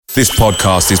This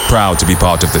podcast is proud to be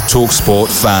part of the TalkSport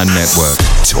Fan Network.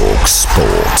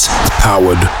 TalkSport.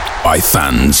 Powered by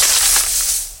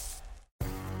fans.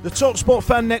 The TalkSport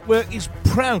Fan Network is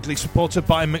proudly supported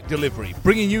by McDelivery,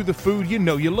 bringing you the food you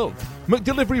know you love.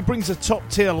 McDelivery brings a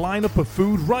top-tier lineup of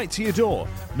food right to your door.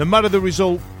 No matter the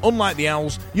result, unlike the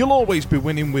Owls, you'll always be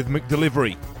winning with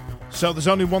McDelivery. So there's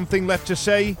only one thing left to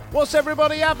say, what's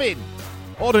everybody having?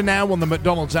 Order now on the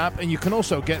McDonald's app, and you can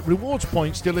also get rewards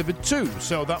points delivered too,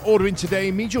 so that ordering today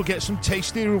means you'll get some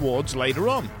tasty rewards later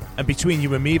on. And between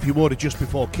you and me, if you order just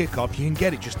before kickoff, you can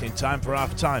get it just in time for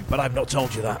half time, but I've not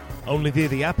told you that. Only via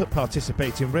the app at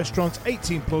participating restaurants,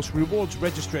 18 plus, rewards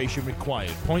registration required.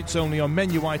 Points only on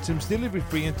menu items, delivery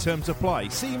free and terms apply.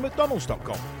 See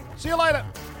mcdonalds.com. See you later.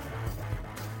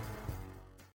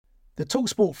 The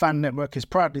TalkSport Fan Network is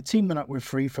proudly teaming up with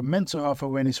Free for Mental Health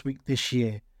Awareness Week this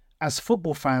year. As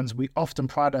football fans, we often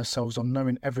pride ourselves on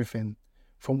knowing everything,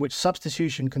 from which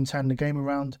substitution can turn the game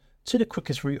around to the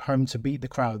quickest route home to beat the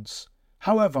crowds.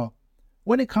 However,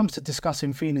 when it comes to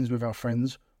discussing feelings with our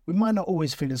friends, we might not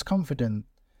always feel as confident.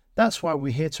 That's why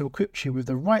we're here to equip you with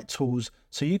the right tools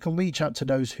so you can reach out to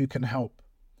those who can help.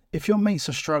 If your mates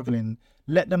are struggling,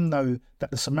 let them know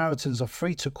that the Samaritans are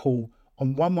free to call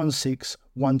on 116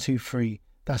 123.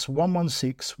 That's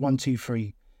 116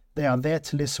 123. They are there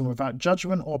to listen without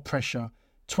judgment or pressure,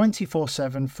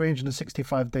 24/7,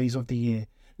 365 days of the year.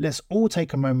 Let's all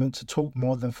take a moment to talk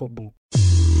more than football.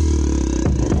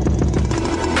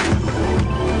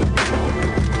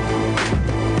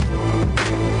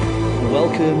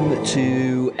 Welcome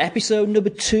to episode number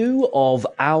 2 of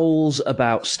Owls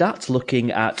About Stats,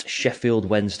 looking at Sheffield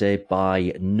Wednesday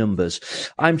by numbers.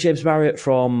 I'm James Marriott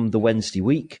from the Wednesday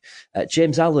Week.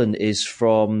 James Allen is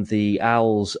from the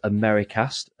Owls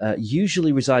Americast,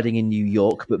 usually residing in New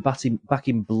York, but back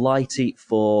in Blighty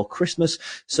for Christmas.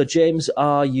 So, James,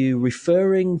 are you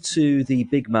referring to the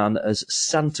big man as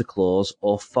Santa Claus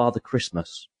or Father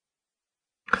Christmas?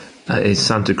 Is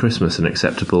Santa Christmas an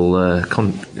acceptable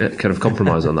kind of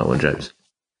compromise on that one, James?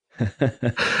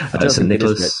 St.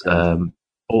 Nicholas,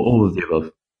 all of the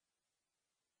above.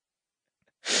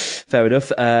 Fair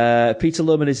enough. Peter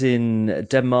Lohmann is in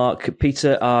Denmark.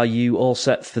 Peter, are you all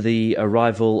set for the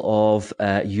arrival of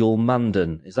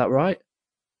Julmanden? Is that right?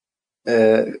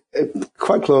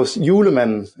 Quite close.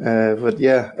 Juleman, but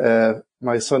yeah,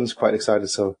 my son's quite excited,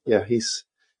 so yeah, he's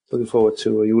looking forward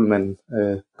to Juleman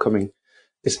coming.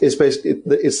 It's basically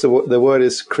the word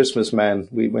is Christmas man.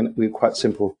 We're quite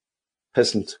simple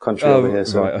peasant country over here.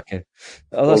 So right, okay.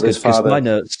 Oh, that's good, because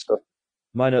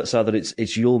my notes are that it's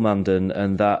Julmanden,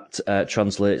 and that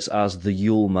translates as the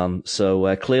Yule Man.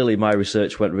 So clearly my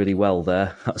research went really well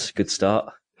there. That's a good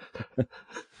start.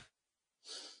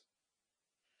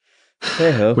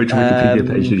 Hey-ho. Which Wikipedia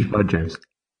page did you find, James?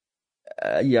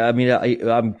 Yeah, I mean,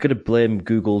 I'm going to blame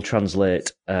Google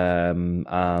Translate,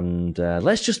 and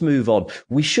let's just move on.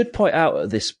 We should point out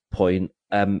at this point,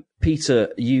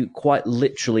 Peter, you quite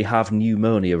literally have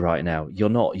pneumonia right now. You're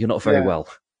not very well.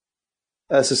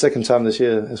 That's the second time this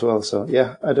year as well. So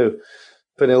yeah, I do.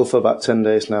 Been ill for about 10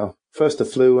 days now. First the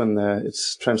flu, and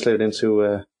it's translated into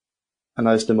a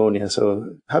nice pneumonia.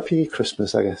 So happy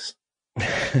Christmas, I guess.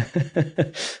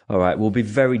 All right, we'll be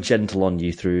very gentle on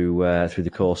you through the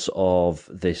course of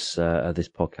this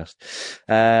podcast.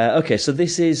 Okay, so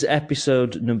this is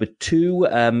episode number 2.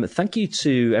 Thank you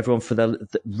to everyone for the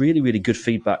really, really good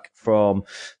feedback from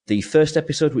the first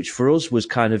episode, which for us was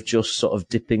kind of just sort of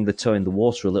dipping the toe in the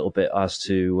water a little bit as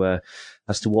to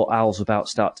what Owls About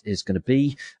Stat is going to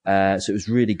be. So it was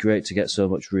really great to get so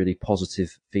much really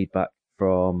positive feedback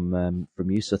from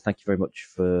you, so thank you very much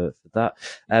for that.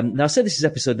 Now, I said this is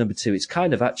episode number 2. It's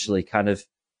kind of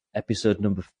episode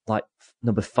number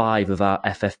 5 of our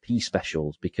FFP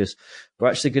specials, because we're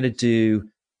actually going to do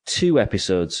 2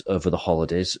 episodes over the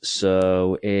holidays.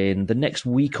 So in the next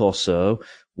week or so,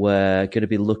 we're going to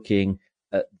be looking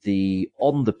at the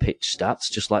on the pitch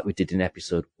stats, just like we did in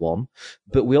episode 1.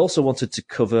 But we also wanted to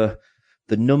cover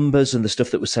the numbers and the stuff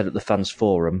that was said at the fans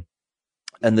forum.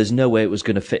 And there's no way it was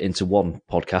going to fit into one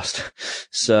podcast.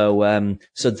 So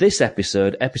this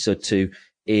episode 2,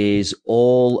 is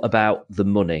all about the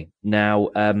money. Now,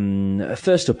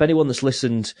 first up, anyone that's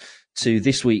listened to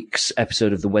this week's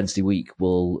episode of the Wednesday Week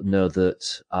will know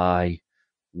that I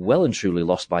well and truly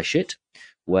lost my shit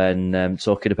when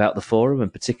talking about the forum,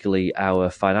 and particularly our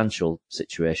financial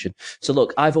situation. So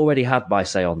look, I've already had my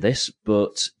say on this,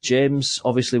 but James,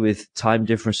 obviously with time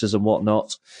differences and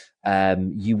whatnot,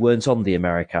 you weren't on the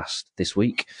Americast this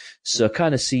week, so it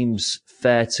kind of seems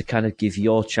fair to kind of give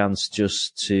your chance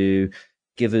just to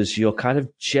give us your kind of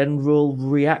general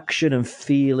reaction and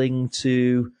feeling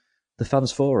to the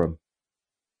fans forum.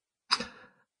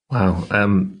 Wow.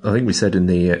 I think we said in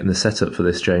the setup for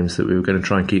this, James, that we were going to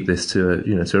try and keep this to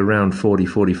around 40,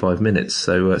 45 minutes.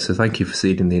 So thank you for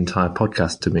ceding the entire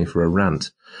podcast to me for a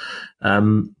rant.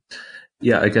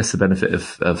 I guess the benefit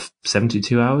of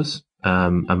 72 hours, a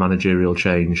managerial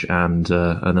change and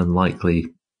an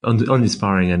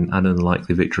uninspiring and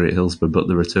unlikely victory at Hillsborough, but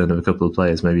the return of a couple of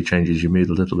players maybe changes your mood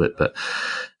a little bit. But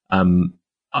I'm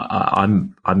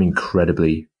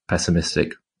incredibly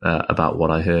pessimistic about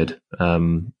what I heard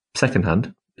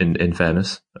secondhand. In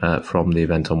fairness, from the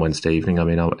event on Wednesday evening. I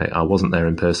mean, I wasn't there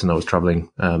in person. I was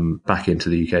travelling back into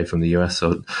the UK from the US.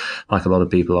 So, like a lot of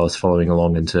people, I was following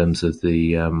along in terms of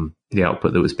the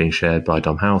output that was being shared by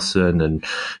Dom Howson and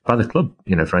by the club.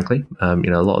 Frankly, a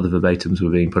lot of the verbatims were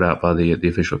being put out by the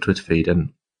official Twitter feed,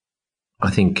 and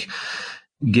I think,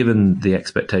 given the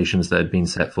expectations that had been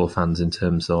set for fans in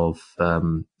terms of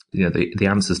the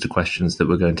answers to questions that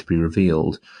were going to be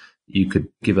revealed, you could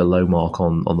give a low mark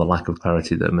on the lack of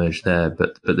clarity that emerged there.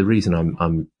 But the reason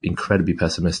I'm incredibly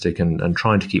pessimistic and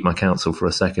trying to keep my counsel for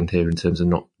a second here in terms of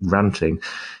not ranting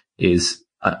is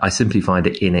I simply find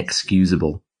it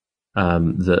inexcusable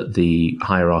that the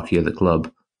hierarchy of the club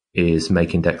is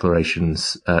making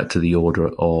declarations to the order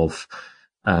of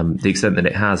the extent that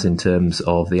it has in terms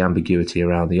of the ambiguity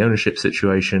around the ownership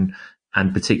situation,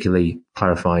 and particularly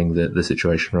clarifying the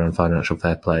situation around financial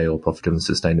fair play or profit and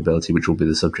sustainability, which will be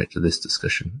the subject of this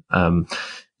discussion.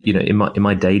 In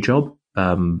my day job,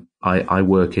 I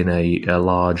work in a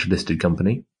large listed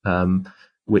company,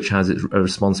 which has a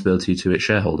responsibility to its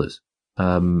shareholders.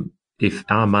 If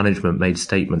our management made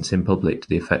statements in public to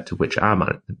the effect of which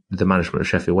the management of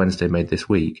Sheffield Wednesday made this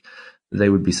week, they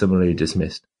would be summarily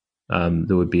dismissed.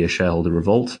 There would be a shareholder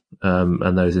revolt,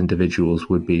 and those individuals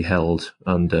would be held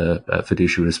under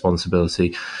fiduciary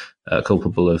responsibility,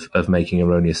 culpable of making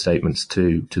erroneous statements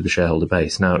to the shareholder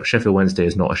base. Now, Sheffield Wednesday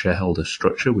is not a shareholder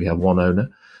structure. We have one owner,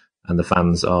 and the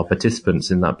fans are participants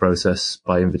in that process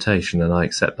by invitation, and I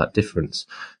accept that difference.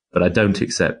 But I don't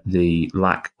accept the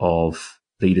lack of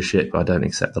leadership. I don't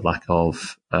accept the lack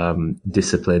of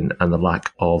discipline and the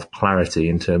lack of clarity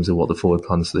in terms of what the forward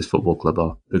plans for this football club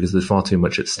are, because there's far too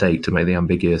much at stake to make the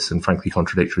ambiguous and frankly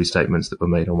contradictory statements that were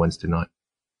made on Wednesday night.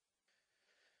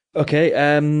 Okay,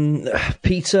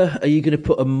 Peter, are you going to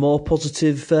put a more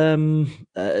positive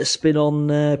spin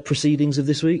on proceedings of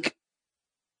this week?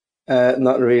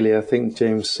 Not really. I think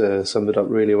James summed it up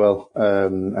really well.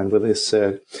 And with his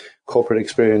corporate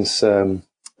experience,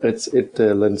 it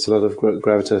lends a lot of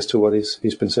gravitas to what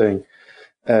he's been saying.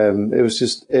 It was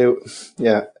just,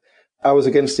 I was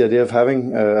against the idea of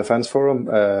having a fans forum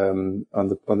on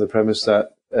the premise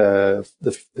that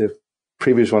the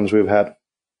previous ones we've had,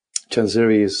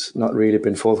 Chansiri has not really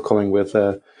been forthcoming with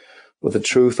the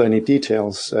truth or any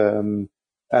details.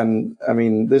 And I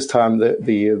mean, this time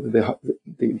the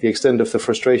extent of the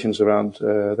frustrations around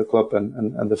the club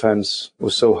and the fans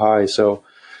was so high. So,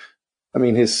 I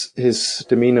mean, his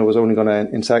demeanor was only going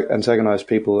to antagonize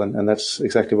people, and that's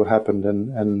exactly what happened.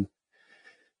 And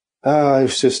it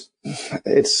was just,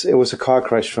 it was a car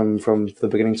crash from the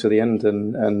beginning to the end,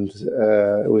 and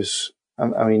it was.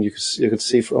 I mean, you could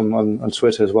see from on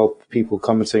Twitter as well, people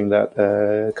commenting that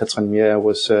Katrin Mier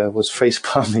was face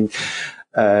palming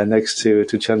next to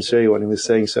Chansiri when he was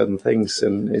saying certain things,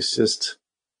 and it's just.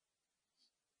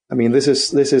 I mean, this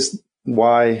is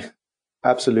why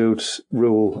absolute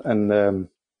rule and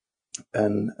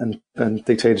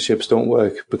dictatorships don't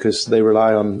work, because they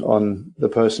rely on the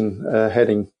person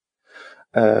heading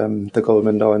the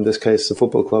government, or in this case the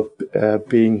football club,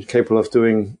 being capable of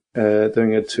doing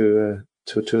it to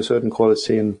a certain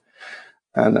quality,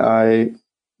 and I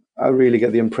really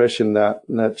get the impression that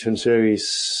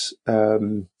Chansiri's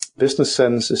business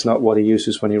sense is not what he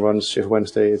uses when he runs Sheffield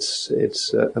Wednesday. It's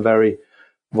a very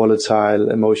volatile,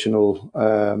 emotional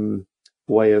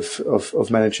way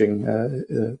of managing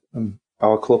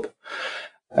our club,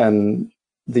 and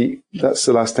that's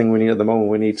the last thing we need at the moment.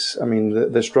 We need, I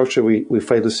mean, the structure we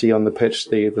fail to see on the pitch,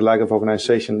 the lack of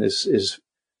organisation is,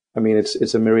 I mean,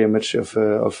 it's a mirror image of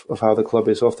how the club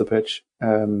is off the pitch.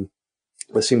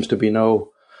 There seems to be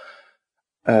no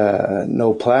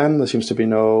plan. There seems to be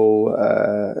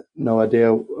no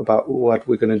idea about what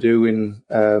we're going to do in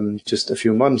just a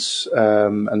few months,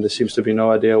 and there seems to be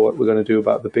no idea what we're going to do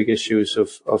about the big issues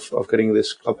of getting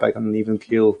this club back on an even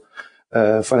keel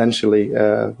financially,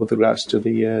 with regards to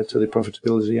the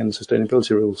profitability and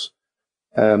sustainability rules.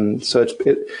 So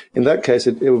in that case,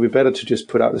 it would be better to just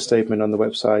put out a statement on the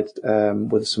website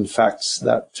with some facts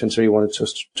that Chansiri wanted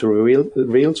us to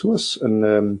reveal to us,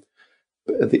 and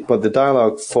but the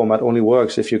dialogue format only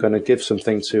works if you're going to give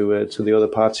something to the other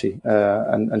party.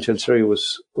 And Chanteri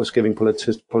was giving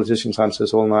politicians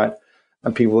answers all night,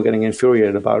 and people were getting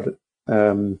infuriated about it.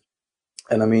 And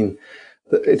I mean,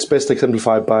 it's best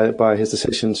exemplified by his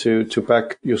decision to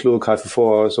back Jus Luakai for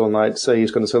 4 hours all night, say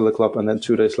he's going to sell the club, and then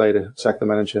 2 days later sack the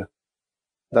manager.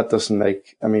 That doesn't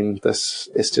make. I mean, this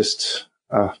is just.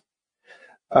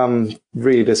 I'm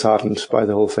really disheartened by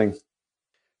the whole thing.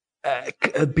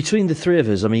 Between the three of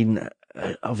us, I mean,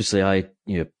 obviously,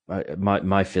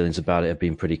 my feelings about it have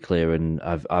been pretty clear, and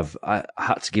I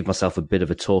had to give myself a bit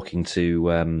of a talking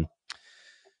to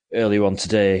earlier on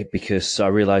today, because I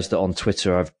realised that on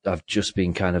Twitter I've just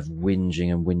been kind of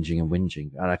whinging,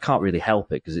 and I can't really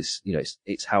help it, because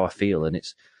it's how I feel, and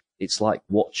it's like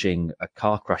watching a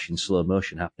car crash in slow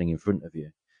motion happening in front of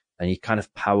you, and you're kind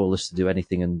of powerless to do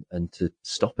anything and to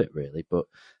stop it, really. But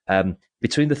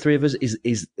between the three of us,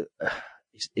 is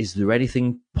there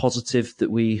anything positive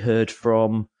that we heard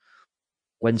from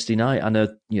Wednesday night? I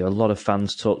know a lot of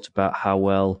fans talked about how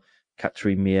well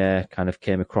Catherine Mier kind of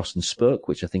came across and spoke,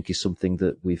 which I think is something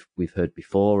that we've heard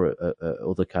before at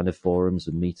other kind of forums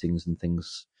and meetings and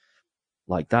things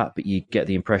like that. But you get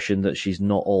the impression that she's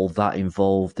not all that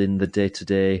involved in the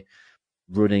day-to-day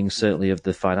running, certainly of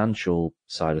the financial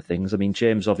side of things. I mean,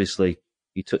 James, obviously,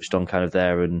 you touched on kind of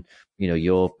there, and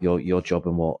your job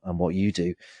and what you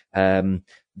do.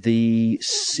 The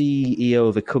CEO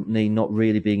of a company not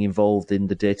really being involved in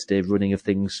the day-to-day running of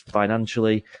things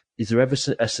financially. Is there ever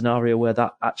a scenario where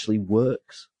that actually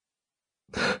works?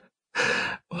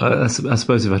 I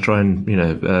suppose if I try and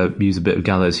use a bit of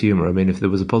gallows humour, I mean, if there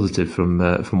was a positive from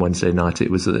Wednesday night,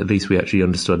 it was that at least we actually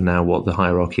understood now what the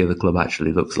hierarchy of the club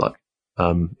actually looks like.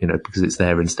 Because it's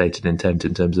there in stated intent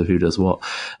in terms of who does what.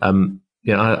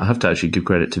 I have to actually give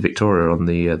credit to Victoria on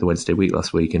the Wednesday week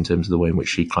last week in terms of the way in which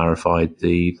she clarified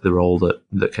the role that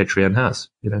Ketrian has.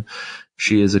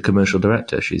 She is a commercial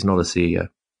director. She's not a CEO.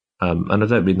 And I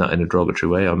don't mean that in a derogatory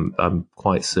way. I'm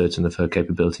quite certain of her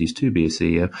capabilities to be a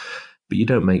CEO. But you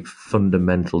don't make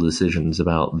fundamental decisions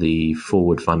about the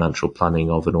forward financial planning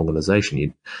of an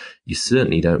organisation. You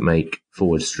certainly don't make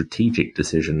forward strategic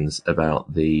decisions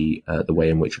about the way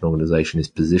in which an organisation is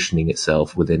positioning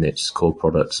itself within its core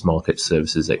products, markets,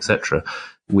 services, etc.,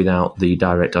 without the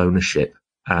direct ownership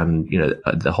and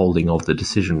the holding of the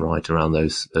decision right around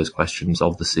those questions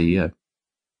of the CEO.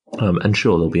 And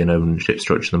sure, there'll be an ownership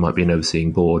structure. There might be an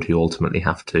overseeing board who ultimately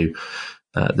have to.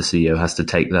 The CEO has to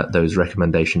take those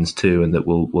recommendations too, and that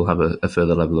we'll have a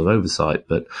further level of oversight,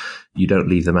 but you don't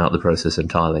leave them out of the process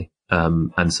entirely.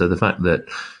 And so the fact that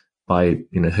by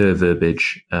her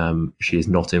verbiage, she is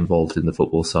not involved in the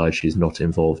football side, she is not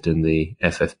involved in the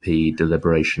FFP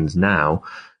deliberations now,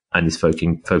 and is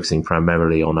focusing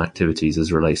primarily on activities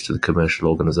as relates to the commercial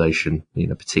organisation,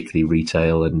 particularly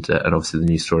retail and obviously the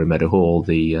new store in Meadow Hall,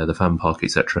 the fan park,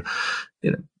 etc.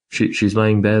 She's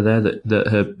laying bare there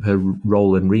that her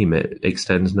role and remit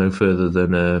extends no further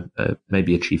than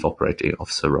maybe a chief operating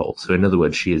officer role. So in other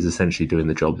words, she is essentially doing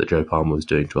the job that Joe Palmer was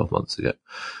doing 12 months ago.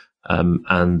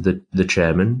 And the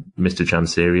chairman, Mr.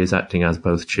 Chansiri, is acting as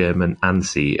both chairman and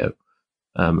CEO.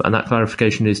 And that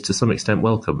clarification is to some extent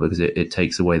welcome, because it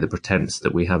takes away the pretense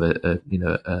that we have a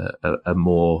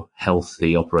more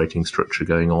healthy operating structure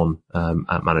going on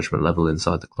at management level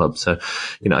inside the club. So,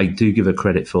 I do give her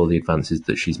credit for the advances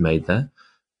that she's made there.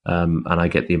 And I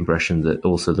get the impression that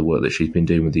also the work that she's been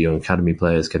doing with the young academy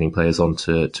players, getting players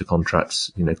onto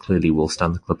contracts, clearly will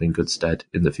stand the club in good stead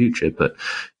in the future. But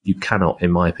you cannot,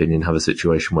 in my opinion, have a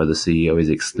situation where the CEO is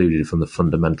excluded from the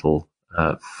fundamental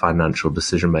financial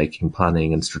decision-making,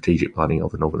 planning and strategic planning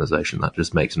of an organisation. That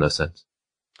just makes no sense.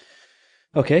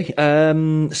 Okay,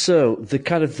 so the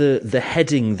kind of the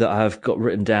heading that I've got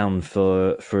written down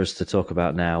for us to talk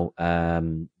about now,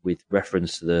 with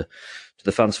reference to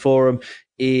the fans forum,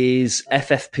 is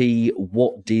FFP.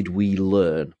 What did we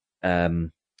learn?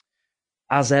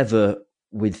 As ever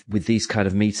with these kind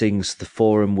of meetings, the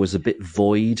forum was a bit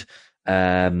void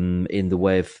in the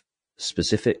way of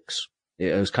specifics.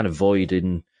 It was kind of void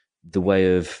in the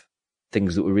way of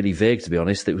things that were really vague, to be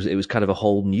honest. It was kind of a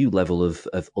whole new level of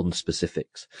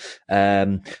unspecifics.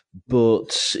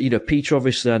 But Peter,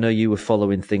 obviously, I know you were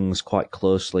following things quite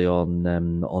closely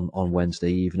on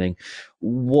Wednesday evening.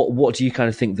 What do you kind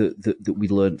of think that we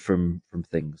learned from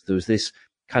things? There was this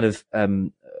kind of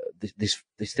this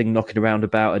thing knocking around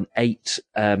about an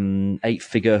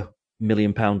eight-figure £1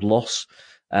 million loss.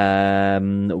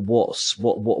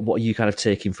 What are you kind of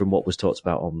taking from what was talked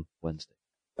about on Wednesday?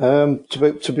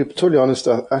 To be totally honest,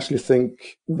 I actually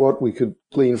think what we could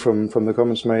glean from the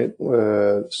comments made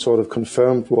sort of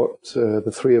confirmed what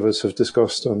the three of us have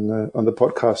discussed on the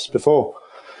podcast before.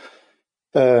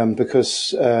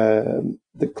 Because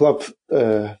the club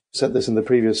said this in the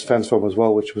previous fans forum as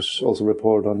well, which was also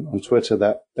reported on Twitter,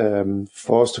 that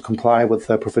for us to comply with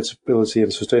their profitability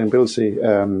and sustainability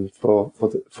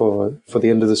for the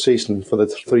end of the season, for the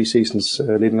 3 seasons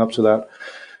leading up to that,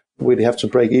 we'd have to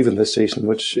break even this season,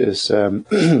 which is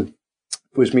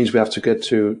which means we have to get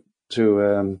to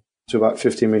about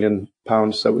 £50 million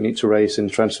that we need to raise in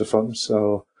transfer funds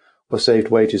or saved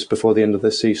wages before the end of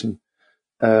this season.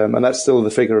 And that's still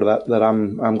the figure that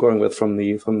I'm going with from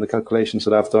the calculations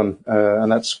that I've done,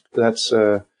 and that's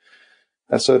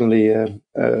certainly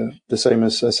the same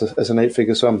as an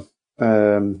 8-figure sum.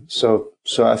 So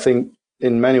I think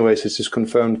in many ways it's just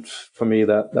confirmed for me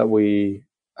that we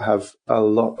have a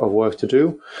lot of work to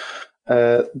do.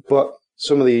 But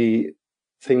some of the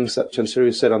things that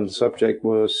Chansiri said on the subject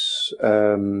was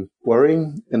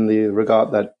worrying in the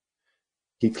regard that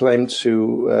he claimed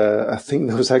to, I think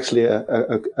there was actually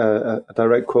a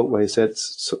direct quote where he said,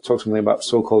 talked something about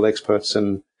so-called experts,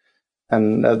 and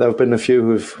there have been a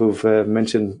few who've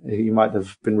mentioned he might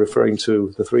have been referring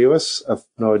to the three of us. I've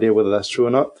no idea whether that's true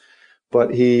or not,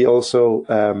 but he also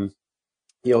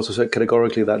said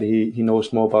categorically that he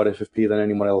knows more about FFP than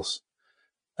anyone else.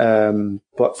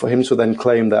 But for him to then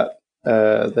claim that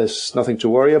there's nothing to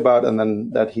worry about, and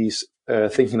then that he's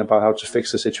thinking about how to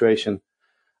fix the situation,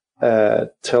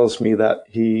 tells me that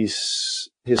his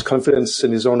confidence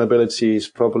in his own ability is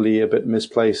probably a bit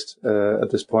misplaced at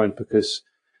this point, because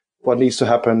what needs to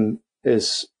happen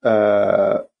is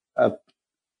a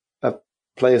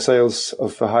player sales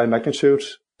of a high magnitude,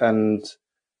 and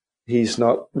he's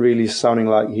not really sounding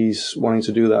like he's wanting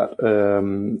to do that,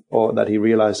 or that he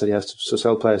realized that he has to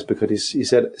sell players, because he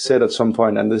said at some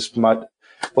point, and this might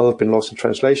well have been lost in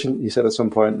translation, he said at some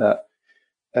point that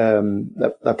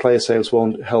that player sales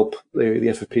won't help the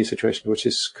FFP situation, which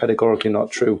is categorically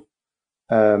not true.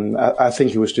 I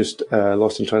think he was just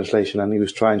lost in translation, and he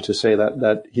was trying to say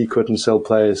that he couldn't sell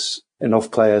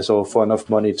enough players or for enough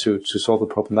money to solve the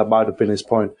problem. That might have been his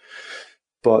point.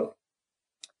 But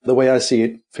the way I see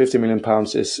it, £50 million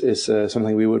is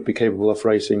something we would be capable of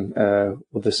raising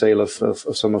with the sale of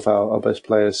some of our best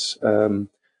players.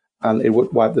 And it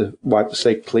would wipe the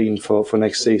slate clean for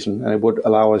next season, and it would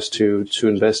allow us to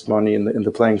invest money in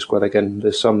the playing squad again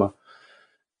this summer.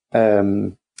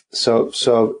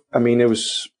 So I mean, it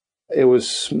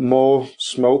was more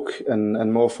smoke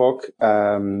and more fog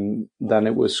than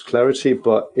it was clarity,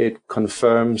 but it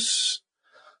confirms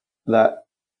that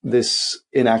this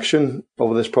inaction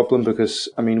over this problem, because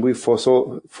I mean, we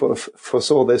foresaw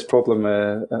this problem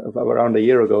around a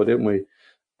year ago, didn't we?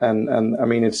 And I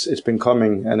mean, it's been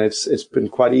coming, and it's been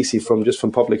quite easy from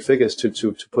public figures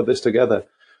to put this together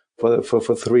for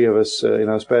three of us in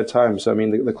our spare time. So I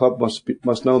mean, the club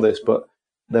must know this, but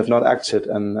they've not acted.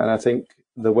 And I think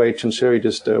the way Chansiri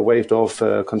just waved off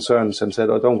concerns and said,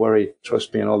 "Oh, don't worry,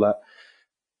 trust me," and all that,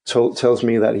 tells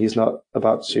me that he's not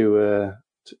about to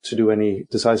do any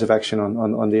decisive action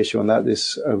on the issue, and that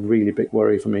is a really big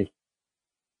worry for me.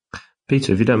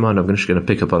 Peter, if you don't mind, I'm just going to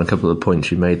pick up on a couple of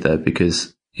points you made there,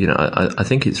 because you know, I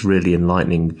think it's really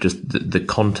enlightening just the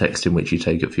context in which you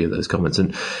take a few of those comments.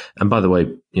 And by the way,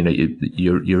 you know,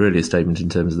 your earlier statement in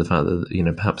terms of the fact that, you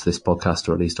know, perhaps this podcast,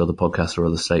 or at least other podcasts or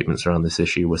other statements around this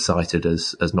issue, were cited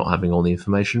as not having all the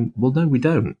information. Well, no, we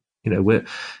don't. You know,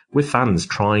 we're fans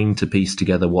trying to piece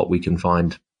together what we can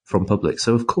find from public.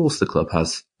 So of course the club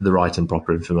has the right and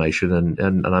proper information,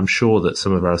 and I'm sure that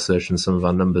some of our assertions, some of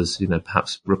our numbers, you know,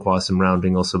 perhaps require some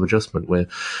rounding or some adjustment. We're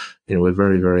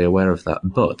very, very aware of that.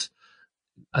 But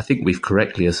I think we've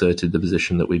correctly asserted the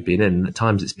position that we've been in. At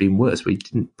times it's been worse. We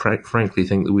didn't frankly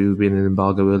think that we would be in an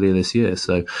embargo earlier this year.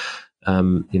 So,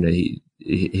 you know,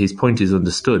 his point is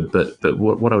understood, but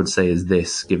what I would say is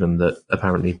this, given that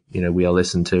apparently, you know, we are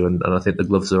listened to, and I think the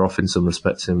gloves are off in some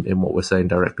respects in what we're saying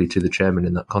directly to the chairman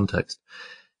in that context.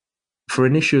 For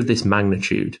an issue of this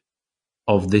magnitude,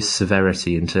 of this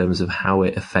severity in terms of how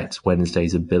it affects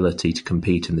Wednesday's ability to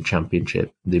compete in the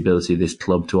Championship, the ability of this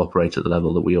club to operate at the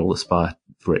level that we all aspire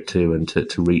for it to, and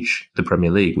to reach the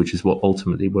Premier League, which is what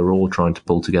ultimately we're all trying to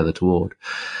pull together toward,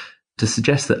 to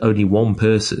suggest that only one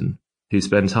person who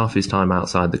spends half his time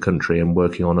outside the country and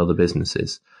working on other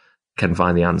businesses can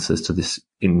find the answers to this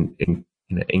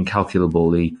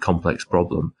incalculably complex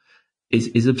problem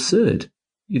is absurd.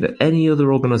 any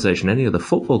other organisation, any other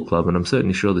football club, and I'm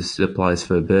certainly sure this applies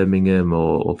for Birmingham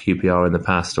or QPR in the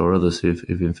past or others who've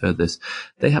inferred this,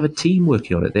 they have a team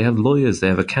working on it. They have lawyers, they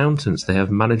have accountants, they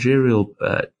have managerial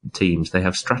teams, they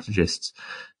have strategists.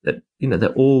 That they're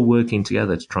all working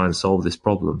together to try and solve this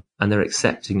problem, and they're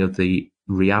accepting of the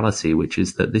reality, which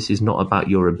is that this is not about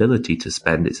your ability to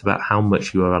spend; it's about how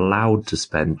much you are allowed to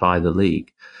spend by the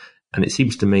league. And it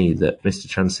seems to me that Mr.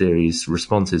 Chansiri's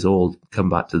responses all come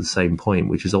back to the same point,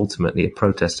 which is ultimately a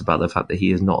protest about the fact that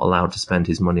he is not allowed to spend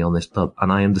his money on this club.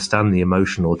 And I understand the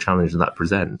emotional challenge that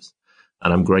presents.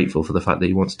 And I'm grateful for the fact that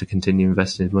he wants to continue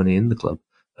investing his money in the club,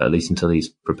 at least until he's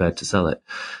prepared to sell it.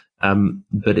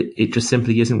 But it just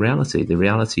simply isn't reality. The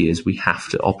reality is we have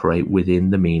to operate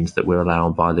within the means that we're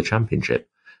allowed by the Championship.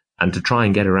 And to try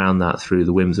and get around that through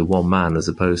the whims of one man, as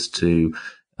opposed to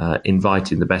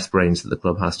inviting the best brains that the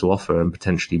club has to offer and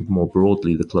potentially more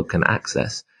broadly the club can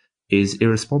access, is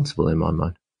irresponsible in my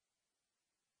mind.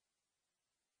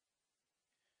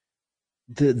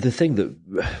 The thing that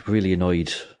really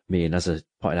annoyed me, and as I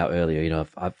pointed out earlier,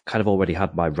 I've kind of already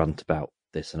had my rant about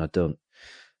this, and I don't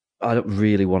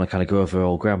really want to kind of go over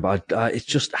all ground, but it's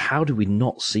just, how do we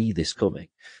not see this coming?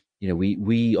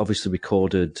 We obviously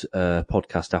recorded a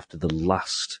podcast after the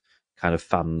last kind of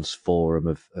fans forum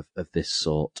of this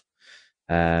sort.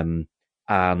 And,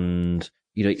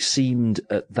 it seemed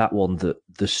at that one that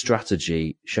the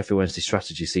strategy, Sheffield Wednesday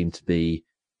strategy, seemed to be,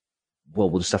 well,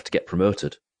 we'll just have to get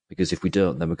promoted, because if we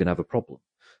don't, then we're going to have a problem.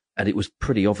 And it was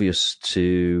pretty obvious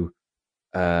to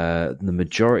the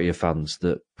majority of fans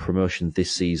that promotion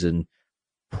this season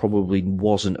probably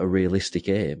wasn't a realistic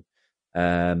aim.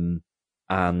 And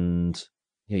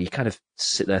you kind of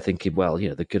sit there thinking, well,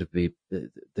 they've got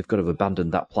to have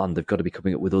abandoned that plan. They've got to be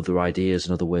coming up with other ideas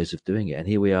and other ways of doing it. And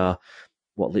here we are,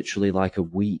 literally like a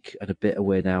week and a bit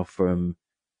away now from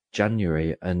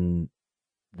January, and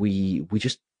we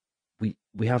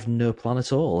have no plan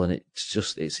at all, and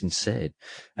it's insane.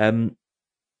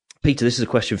 Peter, this is a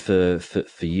question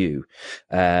for you.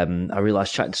 I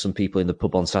realised chatting to some people in the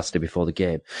pub on Saturday before the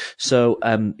game. So,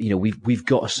 we've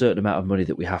got a certain amount of money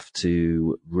that we have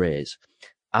to raise.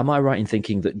 Am I right in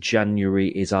thinking that January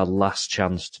is our last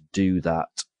chance to do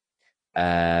that?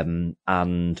 And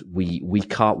we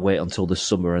can't wait until the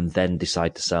summer and then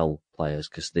decide to sell players,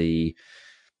 because the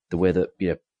way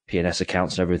that, P&S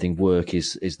accounts and everything work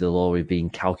is they'll already being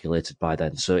calculated by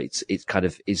then. So it's kind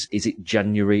of, is it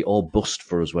January or bust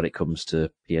for us when it comes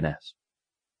to P&S?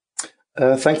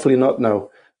 Thankfully not, no.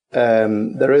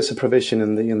 There is a provision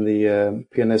in the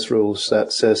P&S rules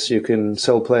that says you can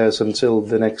sell players until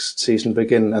the next season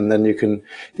begin, and then you can,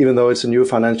 even though it's a new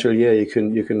financial year, you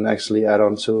can actually add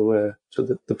on to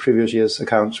the previous year's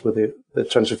accounts with the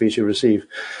transfer fees you receive.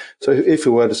 So if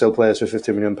we were to sell players for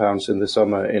 £50 million in the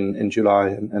summer, in July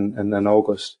and then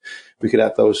August, we could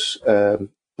add those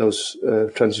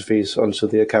transfer fees onto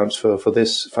the accounts for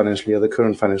this financial year, the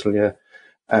current financial year,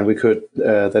 and we could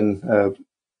then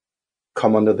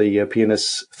come under the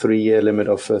P&S 3-year limit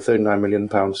of £39 million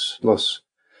loss.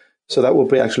 So that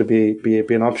would actually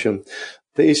be an option.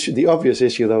 The obvious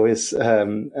issue, though, is,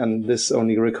 and this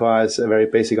only requires a very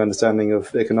basic understanding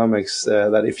of economics,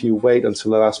 that if you wait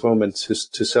until the last moment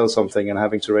to sell something and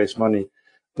having to raise money,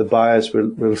 the buyers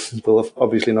will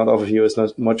obviously not offer you as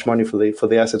much money for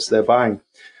the assets they're buying.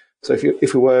 So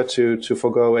if we were to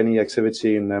forego any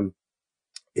activity in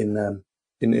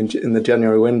the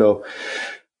January window,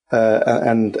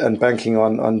 and banking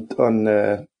on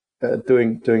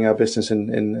doing our business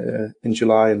in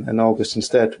July and August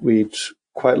instead, we'd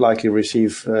quite likely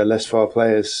receive less for our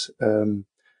players, and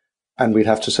we'd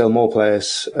have to sell more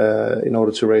players in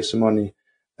order to raise the money.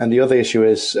 And the other issue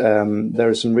is there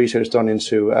is some research done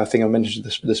into, I think I mentioned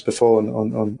this before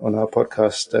on our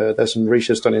podcast, there's some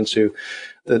research done into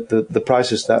the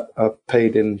prices that are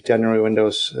paid in January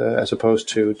windows as opposed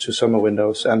to summer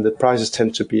windows. And the prices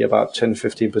tend to be about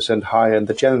 10-15% higher in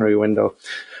the January window,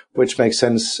 which makes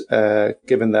sense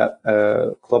given that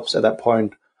clubs at that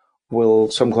point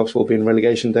some clubs will be in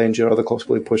relegation danger, other clubs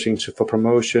will be pushing for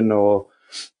promotion or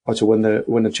to win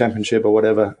the championship or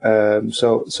whatever.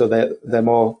 So they're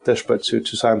more desperate to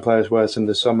sign players, whereas in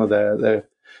the summer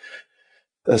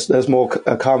there's more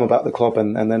calm about the club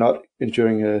and they're not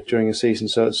during a season.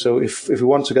 So if we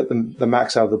want to get the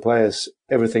max out of the players,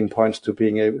 everything points to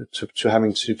being able to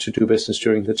having to do business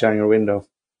during the January window.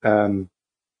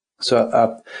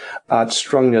 So I'd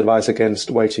strongly advise against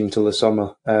waiting till the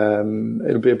summer.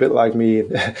 It'll be a bit like me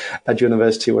at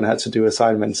university when I had to do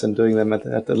assignments and doing them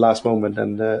at the last moment,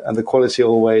 and the quality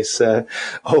always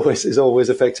is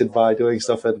affected by doing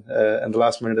stuff at the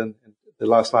last minute and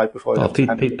last night before.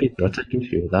 Peter, I take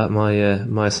issue with that.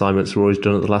 My assignments were always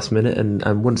done at the last minute,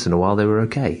 and once in a while they were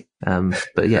okay.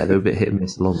 But yeah, they were a bit hit and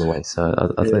miss along the way.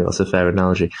 So I think that's a fair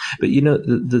analogy. But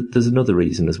there's another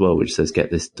reason as well, which says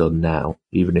get this done now,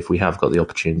 even if we have got the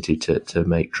opportunity to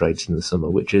make trades in the summer,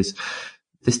 which is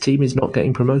this team is not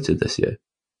getting promoted this year.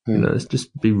 Let's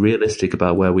just be realistic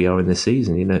about where we are in this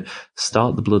season.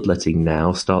 Start the bloodletting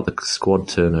now, start the squad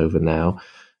turnover now,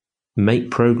 make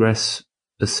progress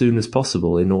as soon as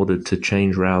possible in order to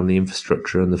change around the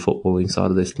infrastructure and the footballing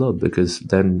side of this club, because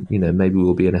then, maybe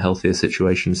we'll be in a healthier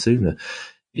situation sooner.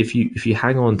 If you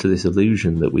hang on to this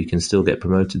illusion that we can still get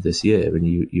promoted this year and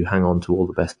you hang on to all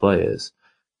the best players,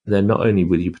 then not only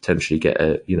will you potentially get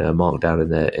a markdown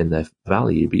in their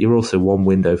value, but you're also one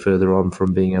window further on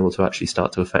from being able to actually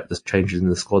start to affect the changes in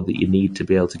the squad that you need to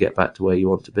be able to get back to where you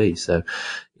want to be. So,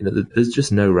 there's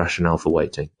just no rationale for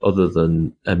waiting other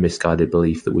than a misguided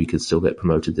belief that we could still get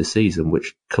promoted this season,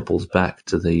 which couples back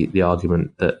to the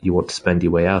argument that you want to spend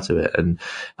your way out of it, and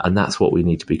that's what we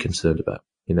need to be concerned about.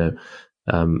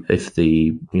 If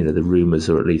the rumours,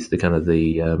 or at least the kind of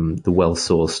the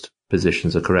well-sourced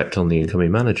positions are correct on the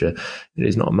incoming manager,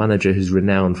 he's not a manager who's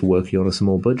renowned for working on a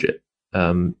small budget.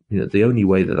 The only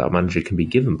way that manager can be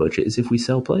given budget is if we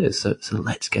sell players. So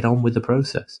let's get on with the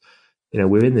process.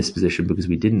 We're in this position because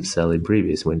we didn't sell in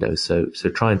previous windows. So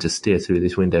trying to steer through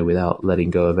this window without letting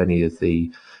go of any of the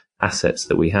assets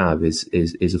that we have is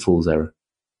a fool's error.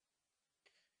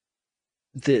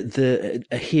 The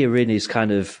herein is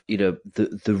kind of,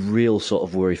 the real sort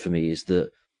of worry for me is that,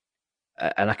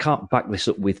 and I can't back this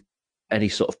up with any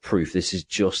sort of proof. This is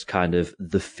just kind of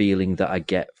the feeling that I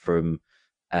get from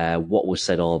what was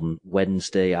said on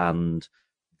Wednesday and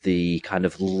the kind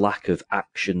of lack of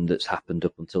action that's happened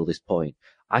up until this point.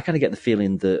 I kind of get the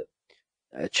feeling that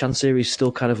Chansiri is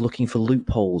still kind of looking for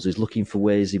loopholes, is looking for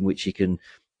ways in which he can,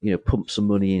 pump some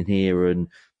money in here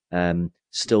and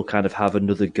still kind of have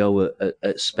another go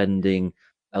at spending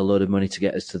a load of money to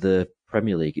get us to the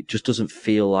Premier League. It just doesn't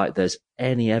feel like there's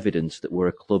any evidence that we're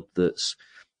a club that's,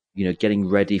 getting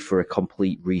ready for a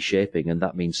complete reshaping. And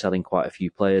that means selling quite a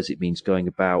few players. It means going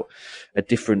about a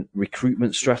different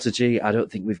recruitment strategy. I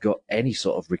don't think we've got any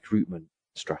sort of recruitment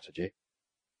strategy.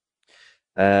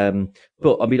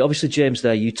 But I mean, obviously, James,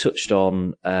 there you touched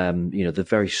on, the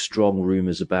very strong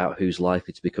rumours about who's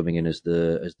likely to be coming in as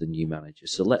the new manager.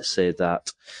 So let's say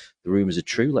that the rumours are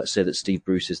true. Let's say that Steve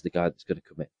Bruce is the guy that's going to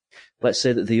come in. Let's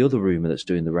say that the other rumour that's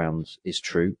doing the rounds is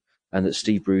true, and that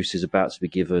Steve Bruce is about to be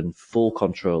given full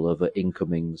control over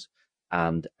incomings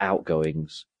and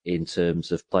outgoings in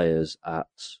terms of players at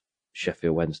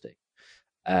Sheffield Wednesday.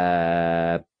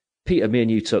 Peter, me and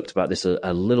you talked about this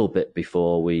a little bit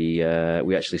before we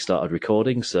actually started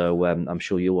recording, so I'm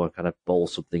sure you'll want to kind of bowl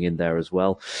something in there as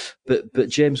well. But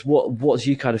James, what do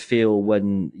you kind of feel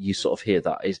when you sort of hear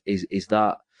that? Is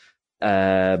that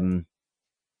I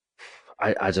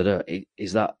don't know?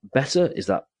 Is that better? Is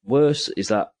that worse? Is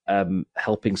that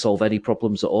helping solve any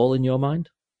problems at all in your mind?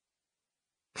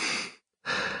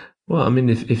 Well, I mean,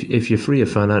 if you're free of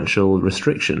financial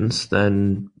restrictions,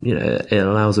 then it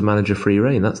allows a manager free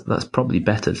reign. That's probably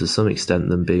better to some extent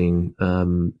than being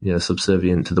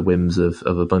subservient to the whims of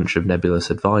a bunch of nebulous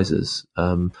advisors.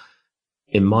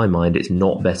 In my mind, it's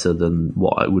not better than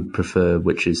what I would prefer,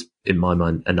 which is, in my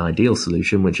mind, an ideal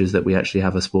solution, which is that we actually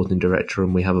have a sporting director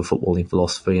and we have a footballing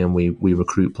philosophy and we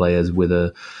recruit players with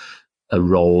a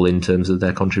role in terms of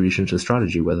their contribution to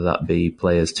strategy, whether that be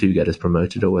players to get us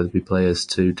promoted or whether it be players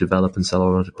to develop and sell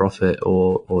on at a profit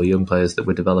or young players that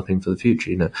we're developing for the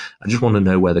future. I just want to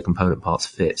know where the component parts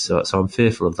fit. So I'm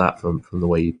fearful of that from the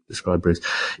way you described, Bruce.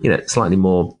 Slightly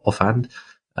more offhand.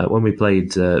 When we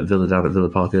played Villa down at Villa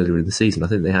Park earlier in the season, I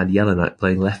think they had Jelinek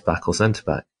playing left back or centre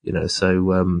back.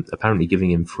 So apparently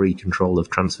giving him free control of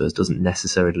transfers doesn't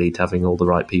necessarily lead to having all the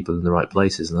right people in the right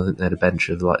places. And I think they had a bench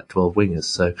of like 12 wingers.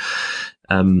 So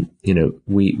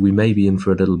we may be in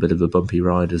for a little bit of a bumpy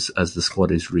ride as the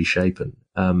squad is reshapen.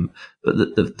 But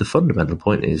the fundamental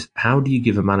point is, how do you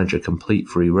give a manager complete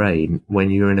free reign when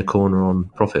you're in a corner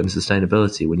on profit and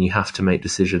sustainability, when you have to make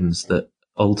decisions that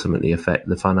ultimately affect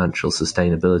the financial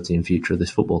sustainability and future of this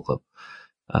football club?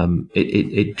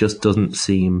 It just doesn't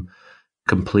seem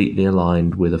completely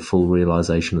aligned with a full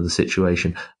realisation of the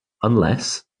situation,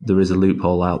 unless there is a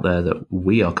loophole out there that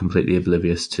we are completely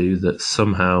oblivious to, that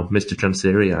somehow Mr.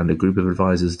 Chansiri and a group of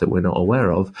advisors that we're not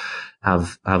aware of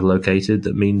have located,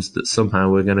 that means that somehow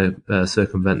we're going to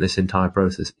circumvent this entire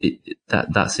process.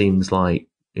 That seems like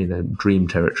dream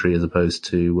territory as opposed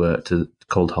to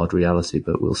cold hard reality,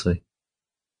 but we'll see.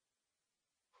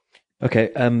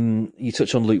 Okay, you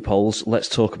touched on loopholes. Let's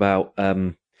talk about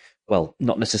well,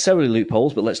 not necessarily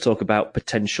loopholes, but let's talk about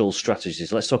potential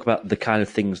strategies. Let's talk about the kind of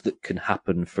things that can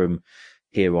happen from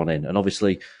here on in. And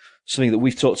obviously, something that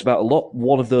we've talked about a lot,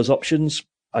 one of those options,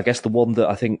 I guess the one that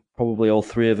I think probably all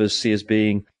three of us see as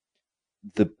being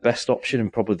the best option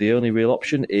and probably the only real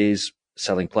option, is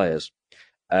selling players.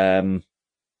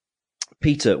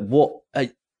 Peter, what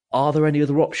are there any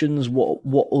other options?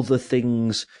 What other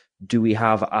things do we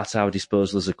have at our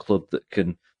disposal as a club that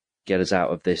can get us out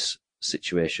of this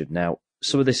situation? Now,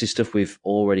 some of this is stuff we've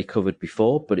already covered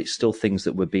before, but it's still things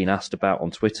that we're being asked about on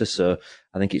Twitter, so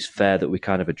I think it's fair that we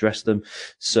kind of address them.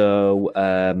 So,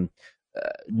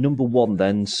 number one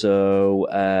then, so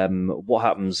what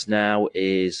happens now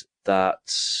is that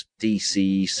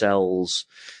DC sells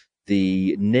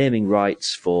the naming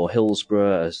rights for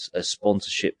Hillsborough as a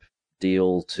sponsorship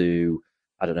deal to,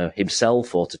 I don't know,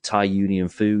 himself or to Thai Union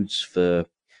Foods for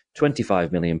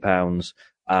 £25 million,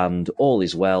 and all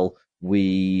is well.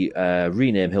 We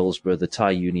rename Hillsborough the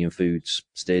Thai Union Foods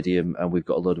Stadium, and we've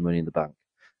got a load of money in the bank.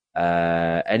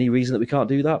 Any reason that we can't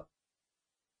do that?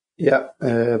 Yeah,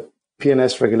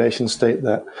 P&S regulations state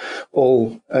that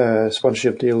all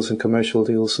sponsorship deals and commercial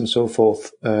deals and so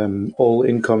forth, all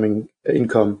income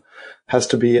has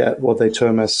to be at what they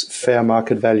term as fair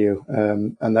market value,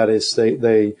 and that is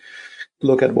they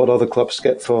look at what other clubs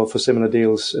get for similar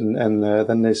deals, and then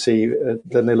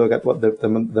they look at what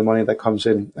the money that comes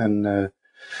in, and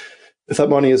if that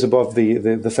money is above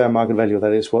the fair market value,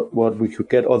 that is what we could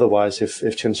get otherwise if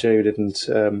Chansiri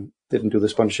didn't do the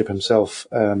sponsorship himself.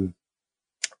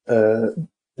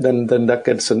 Then that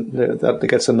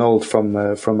gets annulled from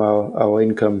our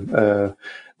income,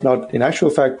 not in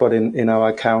actual fact, but in our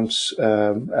accounts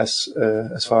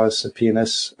as far as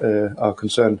P&S are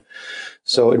concerned.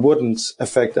 So it wouldn't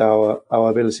affect our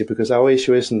ability, because our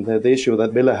issue isn't the issue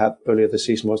that Villa had earlier this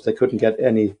season was they couldn't get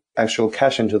any actual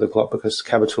cash into the club because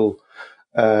capital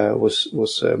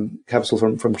capital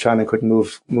from China couldn't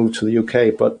move to the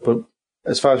UK. But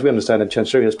as far as we understand it,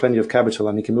 Chansiri has plenty of capital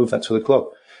and he can move that to the club.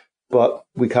 But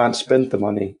we can't spend the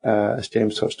money, as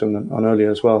James touched on earlier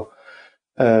as well.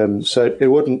 So it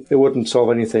wouldn't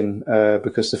solve anything,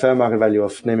 because the fair market value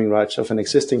of naming rights of an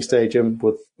existing stadium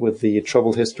with the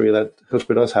troubled history that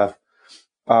Hillsborough does have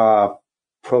are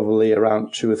probably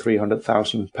around £200,000 or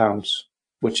 £300,000,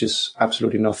 which is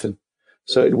absolutely nothing.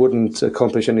 So it wouldn't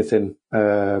accomplish anything.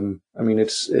 I mean,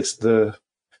 it's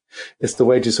the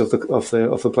wages of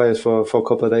the players for a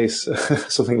couple of days,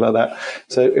 something like that.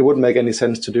 So it wouldn't make any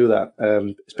sense to do that,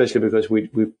 especially because we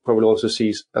probably also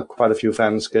see quite a few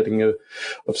fans getting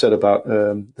upset about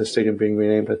the stadium being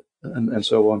renamed and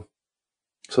so on.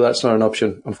 So that's not an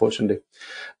option, unfortunately.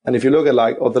 And if you look at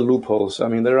like other loopholes, I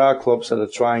mean, there are clubs that are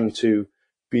trying to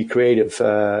be creative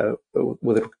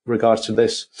with regards to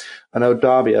this. I know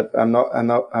Derby. I'm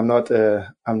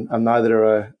neither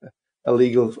a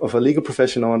legal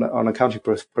profession or an accounting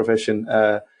profession,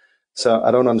 so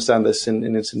I don't understand this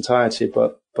in its entirety.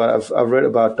 But I've read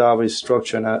about Derby's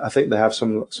structure, and I think they have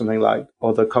something like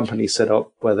other companies set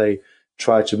up where they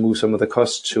try to move some of the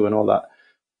costs to and all that.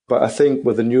 But I think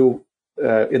with the new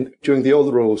during the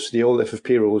old rules, the old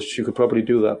FFP rules, you could probably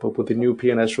do that. But with the new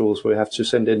P&S rules, where you have to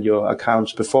send in your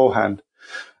accounts beforehand,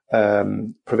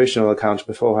 provisional accounts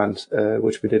beforehand,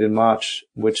 which we did in March,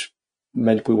 which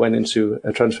meant we went into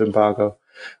a transfer embargo.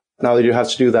 Now that you have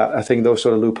to do that, I think those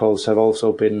sort of loopholes have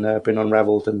also been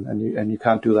unravelled, and you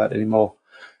can't do that anymore.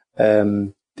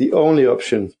 The only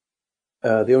options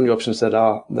that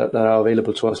are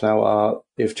available to us now are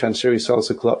if Chansiri sells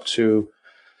the club to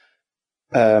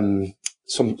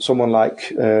someone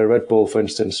like Red Bull, for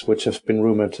instance, which has been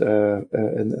rumoured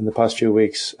in the past few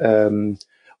weeks,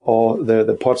 or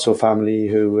the Pozzo family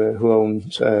who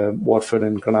owns Watford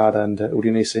and Granada and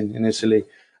Udinese in Italy.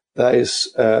 That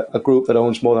is a group that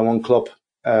owns more than one club.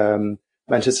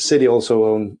 Manchester City also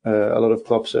own a lot of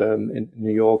clubs in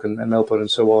New York and Melbourne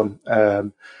and so on.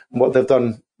 What they've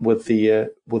done with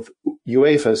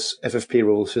UEFA's FFP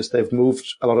rules is they've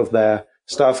moved a lot of their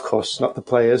staff costs, not the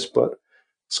players, but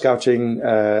scouting,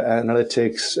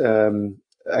 analytics,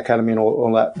 academy and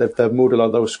all that. They've moved a lot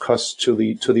of those costs to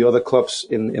the other clubs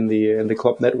in the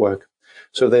club network.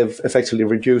 So they've effectively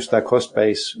reduced their cost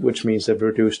base, which means they've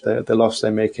reduced the loss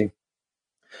they're making.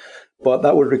 But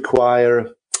that would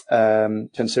require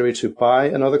Chansiri to buy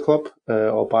another club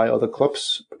or buy other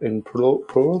clubs in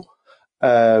plural,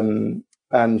 and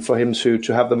for him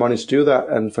to have the money to do that,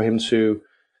 and for him to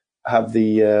have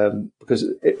the because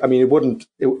it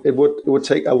would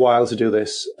take a while to do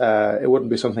this. It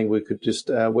wouldn't be something we could just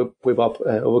whip up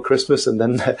over Christmas and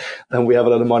then we have a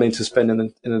lot of money to spend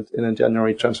in a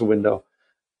January transfer window.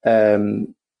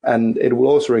 and it will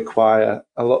also require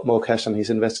a lot more cash than he's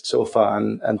invested so far.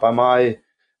 And by my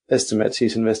estimates,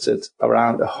 he's invested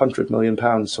around £100 million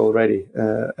already,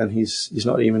 and he's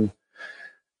not even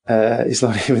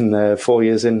 4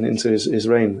 years into his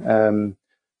reign.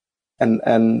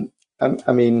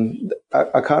 I mean,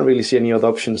 I can't really see any other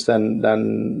options than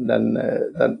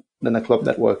a club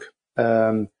network.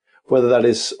 Whether that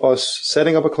is us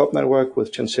setting up a club network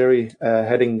with Chansiri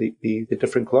heading the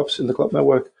different clubs in the club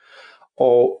network,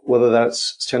 or whether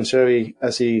that's Chansiri,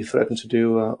 as he threatened to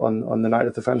do on the night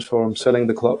of the Fans Forum, selling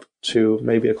the club to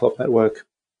maybe a club network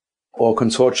or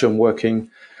consortium working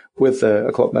with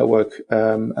a club network,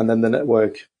 and then the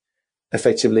network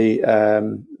effectively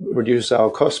reduces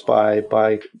our costs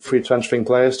by free transferring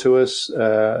players to us,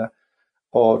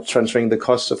 or transferring the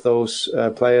costs of those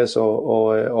players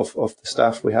or of the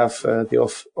staff we have, the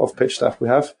off-pitch staff we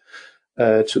have,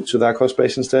 to that cost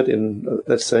base instead. In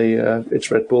let's say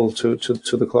it's Red Bull to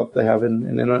the club they have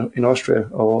in Austria,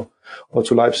 or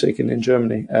to Leipzig in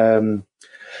Germany.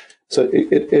 So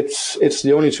it's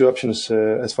the only two options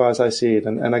as far as I see it.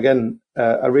 And again,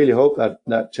 I really hope that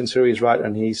Chansiri is right,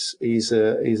 and he's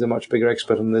a much bigger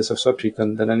expert on this subject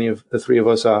than any of the three of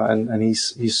us are, and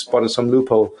he's spotted some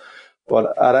loophole.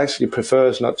 But I'd actually prefer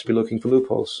us not to be looking for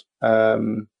loopholes.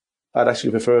 I'd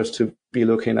actually prefer us to be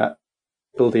looking at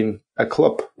building a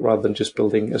club rather than just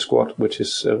building a squad, which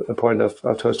is a point I've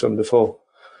touched on before.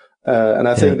 And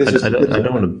I think this is. I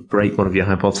don't want to break one of your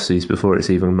hypotheses before it's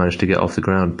even managed to get off the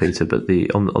ground, Peter. But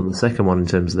on the second one, in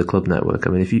terms of the club network, I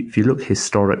mean, if you look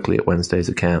historically at Wednesday's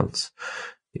accounts,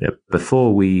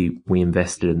 before we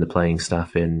invested in the playing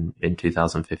staff in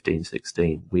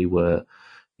 2015-16, we were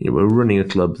running a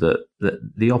club that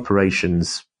the operating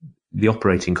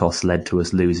costs led to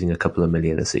us losing a couple of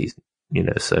million a season.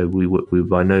 So we were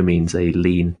by no means a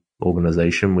lean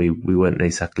organisation. We weren't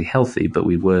exactly healthy, but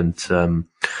we weren't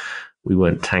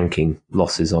tanking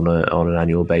losses on an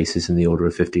annual basis in the order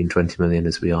of 15-20 million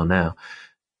as we are now.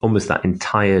 Almost that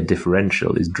entire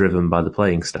differential is driven by the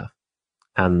playing staff.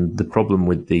 And the problem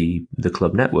with the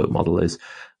club network model is,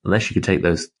 unless you could take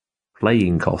those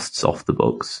playing costs off the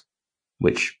books,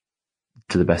 which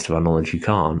to the best of our knowledge you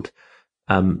can't,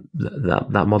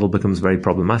 that model becomes very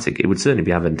problematic. It would certainly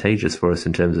be advantageous for us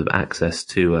in terms of access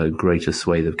to a greater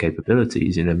swathe of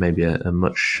capabilities, maybe a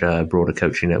much broader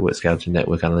coaching network, scouting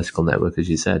network, analytical network, as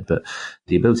you said, but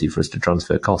the ability for us to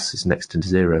transfer costs is next to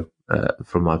zero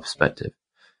from my perspective.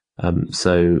 It's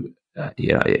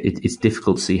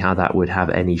difficult to see how that would have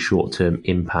any short-term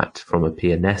impact from a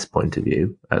P&S point of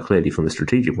view. Clearly, from a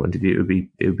strategic point of view,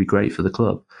 it would be great for the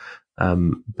club.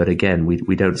 But again,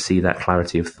 we don't see that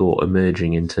clarity of thought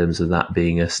emerging in terms of that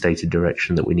being a stated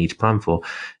direction that we need to plan for.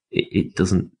 It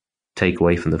doesn't take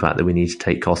away from the fact that we need to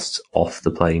take costs off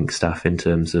the playing staff in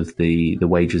terms of the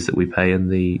wages that we pay and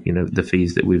the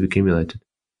fees that we've accumulated.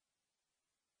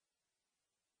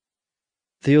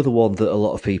 The other one that a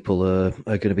lot of people are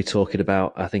going to be talking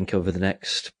about, I think, over the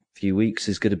next few weeks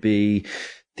is going to be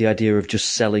the idea of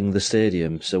just selling the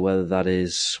stadium. So whether that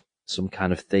is some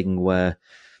kind of thing where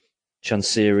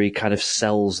Chansiri kind of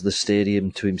sells the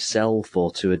stadium to himself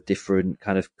or to a different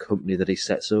kind of company that he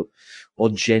sets up, or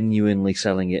genuinely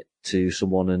selling it to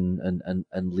someone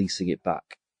and leasing it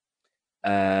back.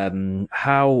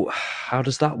 How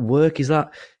does that work? Is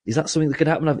that something that could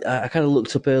happen? I kind of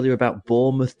looked up earlier about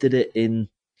Bournemouth did it in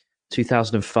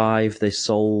 2005. They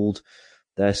sold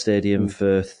their stadium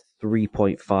for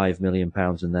 £3.5 million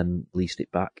and then leased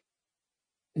it back.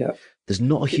 Yeah. There's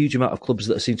not a huge amount of clubs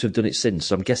that seem to have done it since.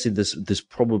 So I'm guessing there's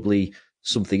probably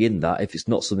something in that. If it's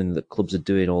not something that clubs are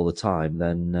doing all the time,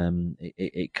 then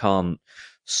it can't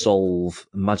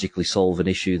magically solve an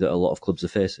issue that a lot of clubs are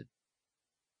facing.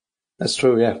 That's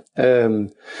true, yeah.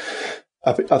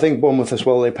 I think Bournemouth as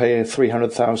well, they pay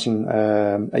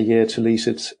 $300,000 a year to lease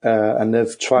it, and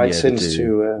they've tried since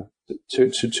to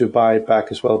buy it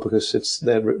back as well, because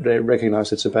they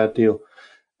recognise it's a bad deal.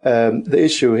 The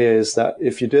issue here is that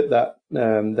if you did that,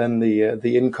 then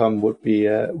the income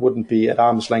wouldn't be at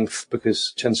arm's length,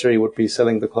 because Chansiri would be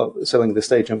selling the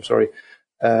stadium.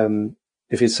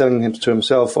 If he's selling it to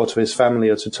himself or to his family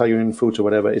or to Taiyuan Food or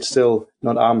whatever, it's still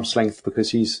not arm's length,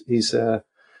 because he's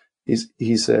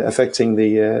affecting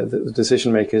the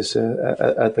decision makers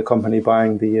at the company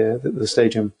buying the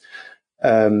stadium.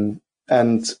 And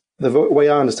the way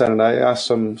I understand it, I asked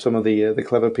some of the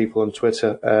clever people on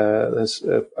Twitter.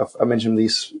 I mentioned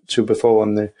these two before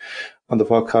on the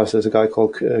podcast. There's a guy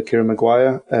called Kieran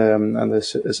Maguire, and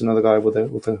there's another guy with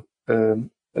a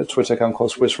Twitter account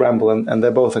called Swiss Ramble, and they're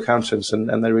both accountants,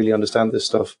 and they really understand this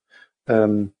stuff.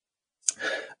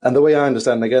 And the way I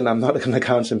understand, again, I'm not an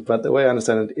accountant, but the way I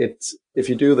understand it, it's if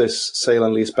you do this sale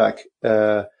and lease back,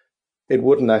 it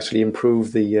wouldn't actually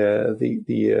improve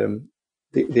the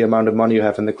amount of money you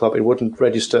have in the club. It wouldn't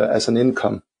register as an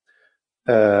income.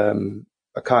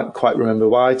 I can't quite remember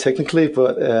why technically,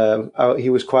 but he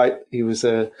was quite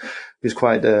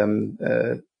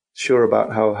sure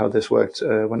about how this worked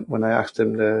when I asked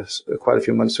him quite a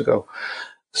few months ago.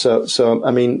 So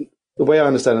I mean, the way I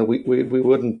understand it, we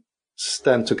wouldn't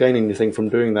stand to gain anything from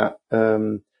doing that.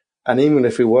 And even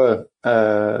if we were,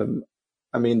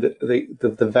 I mean,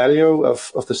 the value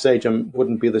of the stadium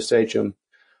wouldn't be the stadium.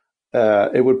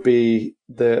 It would be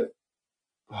the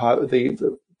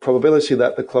probability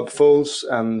that the club folds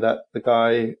and that the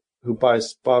guy who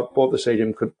bought the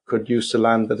stadium could use the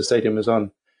land that the stadium is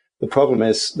on. The problem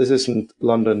is this isn't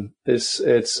London. It's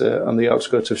on the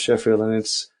outskirts of Sheffield, and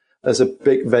there's a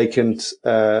big vacant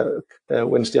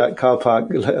Wednesday night car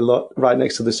park a lot right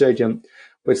next to the stadium,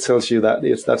 which tells you that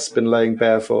that's been laying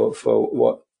bare for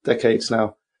what, decades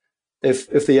now.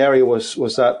 If the area was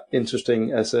that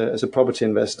interesting as a property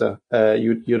investor,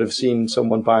 you'd have seen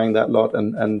someone buying that lot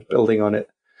and building on it.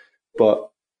 But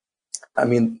I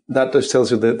mean, that just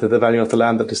tells you the value of the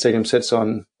land that the stadium sits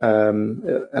on.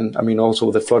 And I mean,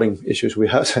 also the flooding issues we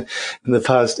had in the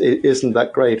past, it isn't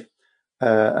that great.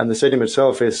 And the stadium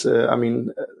itself is, I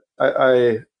mean,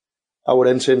 I would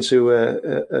enter into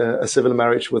a civil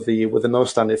marriage with the North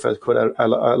Stand if I could. I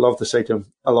love the stadium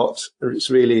a lot. It's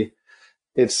really,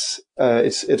 it's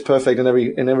perfect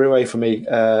in every way for me,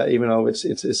 even though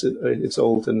it's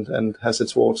old and has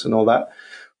its warts and all that.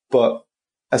 But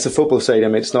as a football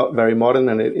stadium, it's not very modern,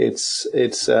 and it's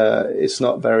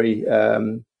not very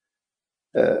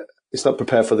it's not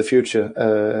prepared for the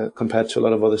future compared to a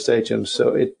lot of other stadiums.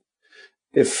 So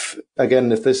if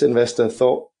this investor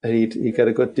thought he'd get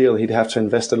a good deal, he'd have to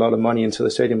invest a lot of money into the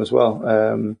stadium as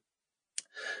well.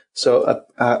 So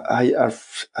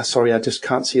sorry, I just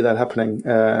can't see that happening.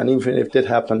 And even if it did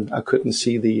happen, I couldn't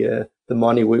see the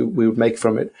money we would make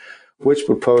from it, which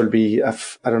would probably be a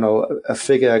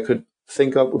figure I could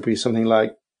think of would be something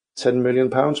like £10 million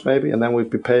maybe, and then we'd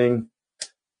be paying,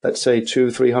 let's say,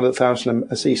 200,000-300,000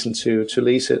 a season to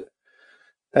lease it.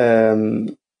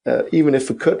 Even if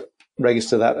we could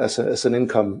register that as an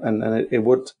income, and it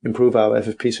would improve our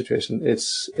FFP situation,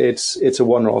 it's a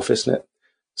one-off, isn't it?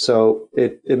 So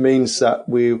it means that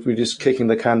we're just kicking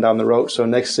the can down the road. So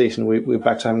next season we're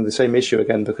back to having the same issue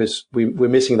again, because we're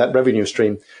missing that revenue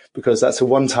stream, because that's a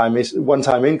one-time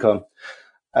income.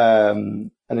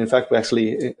 And in fact, we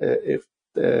actually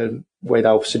made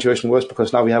our situation worse,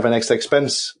 because now we have an extra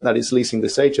expense that is leasing the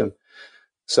stadium.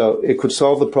 So it could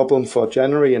solve the problem for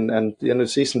January and the end of the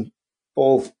season,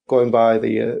 all going by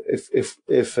if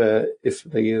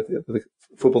the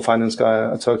football finance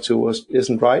guy I talked to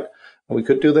isn't right, and we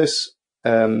could do this.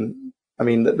 I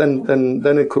mean,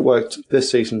 then it could work this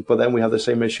season, but then we have the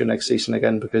same issue next season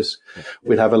again, because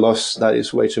we'd have a loss that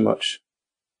is way too much.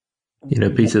 You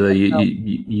know, Peter, you're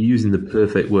using the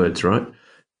perfect words, right?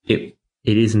 It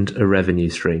isn't a revenue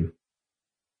stream.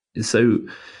 So,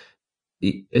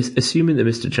 assuming that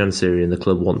Mr. Chansiri and the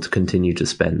club want to continue to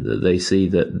spend, that they see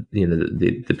that, you know,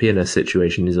 the PNS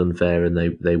situation is unfair, and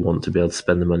they want to be able to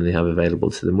spend the money they have available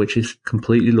to them, which is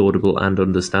completely laudable and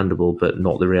understandable, but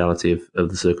not the reality of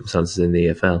the circumstances in the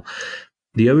EFL.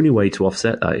 The only way to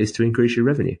offset that is to increase your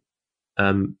revenue.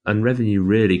 And revenue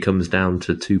really comes down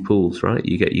to two pools, right?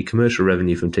 You get your commercial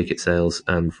revenue from ticket sales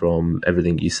and from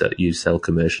everything you sell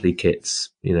commercially, kits,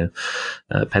 you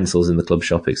know, pencils in the club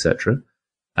shop, etc.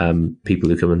 People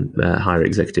who come and hire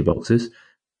executive boxes,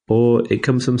 or it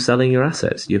comes from selling your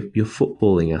assets, your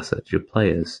footballing assets, your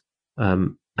players.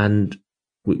 And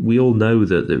we all know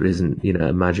that there isn't, you know,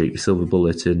 a magic silver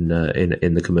bullet in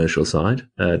the commercial side.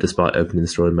 Despite opening the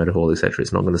store in Meadowhall, etc.,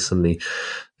 it's not going to suddenly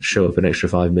show up an extra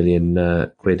 5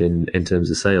 million quid in terms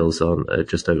of sales on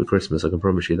just over Christmas. I can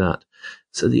promise you that.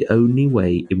 So the only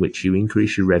way in which you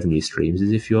increase your revenue streams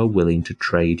is if you are willing to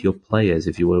trade your players,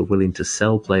 if you are willing to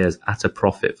sell players at a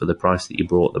profit for the price that you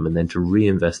brought them, and then to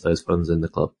reinvest those funds in the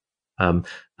club. And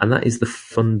that is the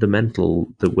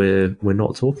fundamental that we're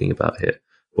not talking about here.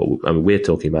 Well, I mean, we're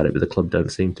talking about it, but the club don't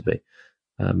seem to be.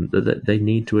 That they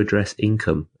need to address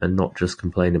income and not just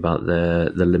complain about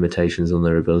the limitations on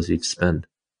their ability to spend.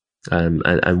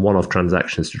 And one-off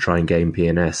transactions to try and gain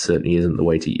PNS certainly isn't the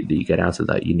way that you get out of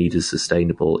that. You need a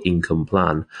sustainable income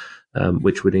plan,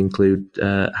 which would include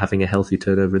having a healthy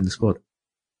turnover in the squad.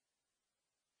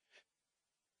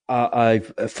 I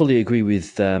fully agree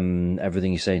with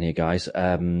everything you're saying here, guys.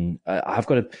 I've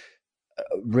got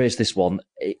raise this one.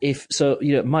 If so,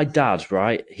 my dad,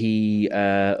 right? He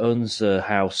owns a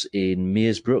house in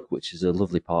Mearsbrook, which is a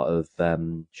lovely part of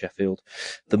Sheffield.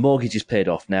 The mortgage is paid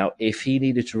off now. If he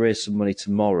needed to raise some money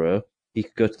tomorrow, he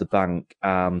could go to the bank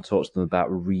and talk to them about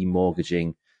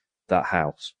remortgaging that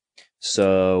house.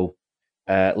 So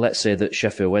let's say that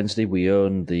Sheffield Wednesday, we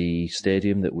own the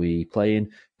stadium that we play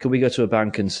in. Can we go to a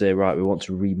bank and say, right, we want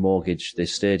to remortgage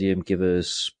this stadium, give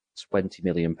us £20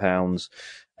 million,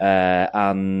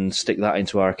 and stick that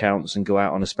into our accounts and go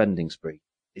out on a spending spree?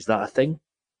 Is that a thing?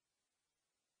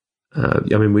 I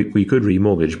mean, we could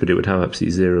remortgage, but it would have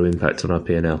absolutely zero impact on our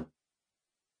P&L.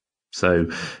 So,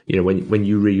 when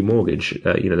you remortgage,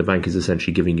 the bank is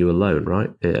essentially giving you a loan, right,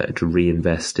 to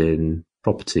reinvest in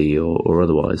property or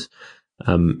otherwise.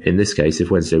 In this case,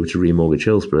 if Wednesday were to remortgage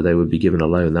Hillsborough, they would be given a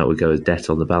loan that would go as debt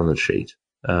on the balance sheet.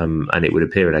 And it would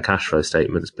appear in our cash flow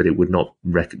statements, but it would not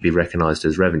be recognised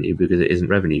as revenue because it isn't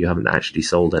revenue. You haven't actually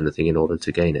sold anything in order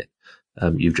to gain it.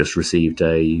 You've just received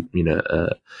a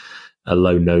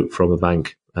loan note from a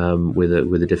bank with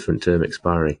a different term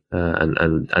expiring,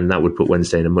 and that would put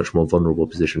Wednesday in a much more vulnerable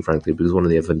position, frankly, because one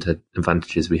of the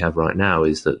advantages we have right now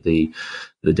is that the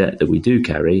debt that we do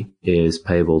carry is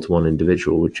payable to one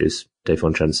individual, which is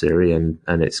Stefan Chansiri,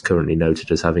 and it's currently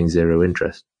noted as having zero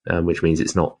interest, which means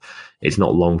it's not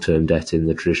long-term debt in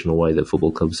the traditional way that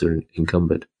football clubs are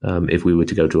encumbered. If we were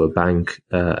to go to a bank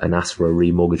and ask for a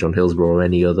remortgage on Hillsborough or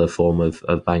any other form of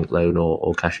bank loan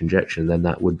or cash injection, then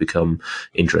that would become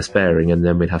interest-bearing, and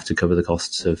then we'd have to cover the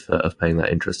costs of paying that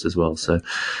interest as well. So,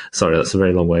 sorry, that's a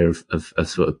very long way of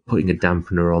sort of putting a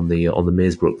dampener on the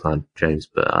Mearsbrook plan, James.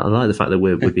 But I like the fact that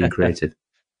we're being creative.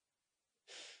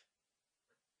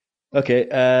 Okay,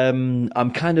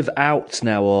 I'm kind of out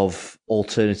now of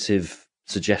alternative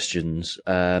suggestions.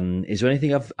 Is there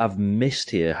anything I've missed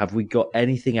here? Have we got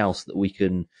anything else that we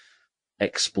can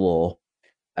explore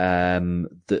that's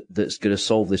going to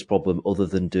solve this problem other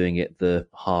than doing it the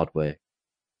hard way?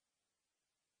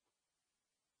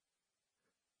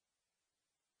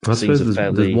 I suppose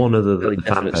there's one other that the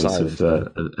fan base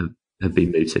have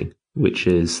been mooting, which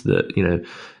is that,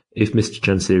 if Mr.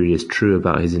 Chansiri is true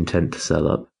about his intent to sell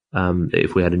up,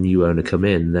 if we had a new owner come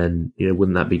in, then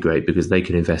wouldn't that be great because they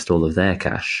can invest all of their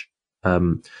cash?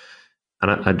 And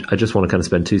I just want to kind of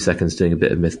spend 2 seconds doing a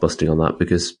bit of myth busting on that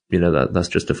because that's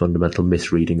just a fundamental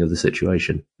misreading of the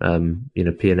situation.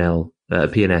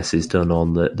 P&S is done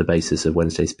on the basis of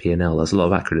Wednesday's P&L. That's a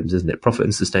lot of acronyms, isn't it? Profit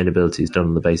and sustainability is done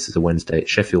on the basis of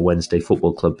Sheffield Wednesday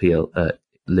Football Club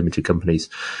Limited Company's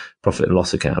profit and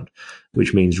loss account,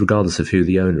 which means regardless of who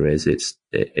the owner is,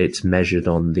 it's measured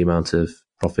on the amount of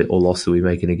profit or loss that we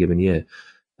make in a given year.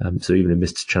 So even if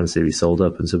Mr. Chansiri sold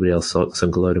up and somebody else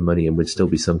sunk a load of money in, we'd still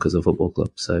be sunk as a football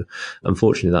club. So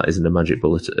unfortunately, that isn't a magic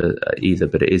bullet either,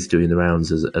 but it is doing the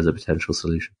rounds as a potential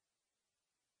solution.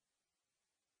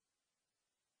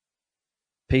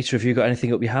 Peter, have you got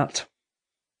anything up your hat?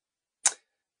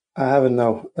 I haven't,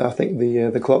 no. I think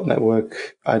the club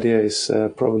network idea is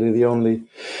probably the only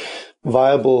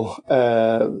viable,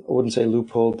 I wouldn't say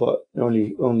loophole, but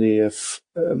only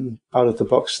out of the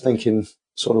box thinking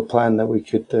sort of plan that we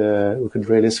could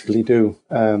realistically do.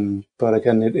 But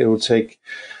again, it would take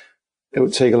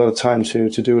a lot of time to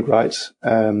do it right.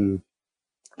 And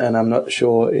I'm not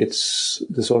sure it's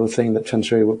the sort of thing that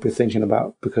Chansiri would be thinking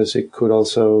about because it could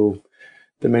also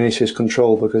diminish his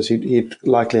control because he'd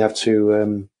likely have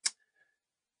to,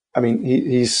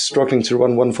 he's struggling to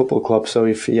run one football club. So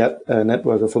if he had a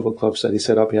network of football clubs that he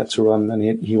set up, he had to run,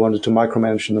 and he wanted to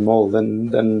micromanage them all,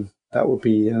 then that would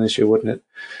be an issue, wouldn't it?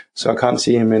 So I can't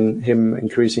see him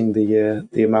increasing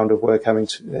the amount of work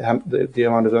the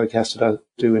amount of work he has to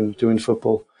do in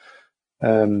football.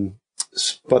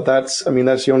 But that's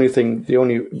the only thing.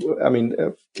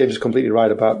 James is completely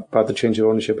right about the change of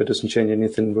ownership. It doesn't change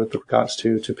anything with regards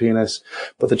to P&S,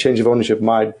 but the change of ownership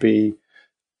might be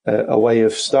a way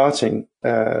of starting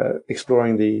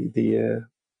exploring the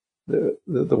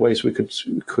ways we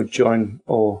could join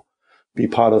or be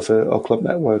part of a club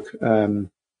network. And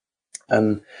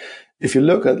if you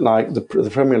look at like the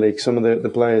Premier League, some of the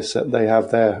players that they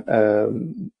have there,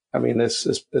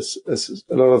 there's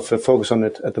a lot of focus on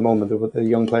it at the moment with the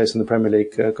young players in the Premier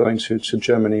League going to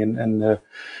Germany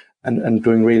and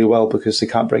doing really well because they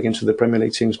can't break into the Premier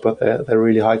League teams, but they're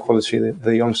really high quality,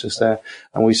 the youngsters there.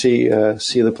 And we see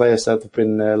the players that have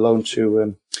been loaned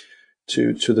to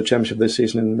the Championship this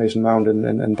season in Mason Mount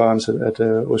and Barnes at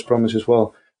West Bromwich as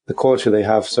well, the quality they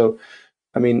have. So,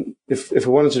 if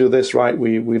we wanted to do this right,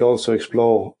 we'd also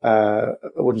explore, I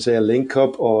wouldn't say a link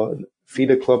up or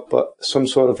feeder club, but some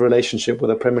sort of relationship with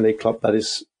a Premier League club that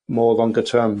is more longer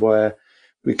term, where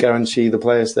we guarantee the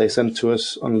players they send to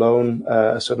us on loan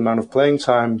a certain amount of playing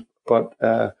time, but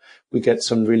we get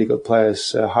some really good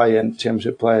players, high-end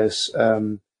championship players, as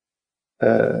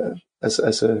our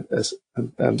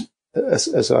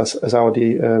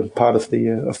part of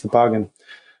the bargain.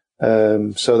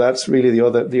 So that's really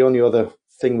the only other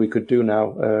thing we could do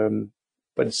now.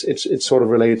 But it's sort of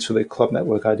related to the club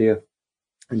network idea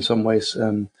in some ways.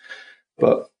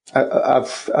 But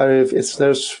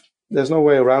there's no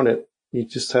way around it. You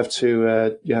just have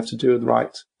to do it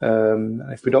right.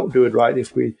 If we don't do it right,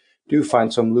 if we do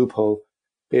find some loophole,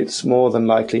 it's more than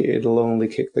likely it'll only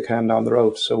kick the can down the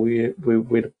road. So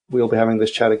we'll be having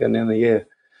this chat again in a year.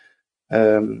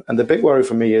 And the big worry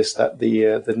for me is that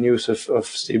the news of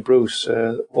Steve Bruce,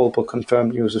 all but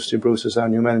confirmed news of Steve Bruce as our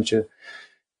new manager,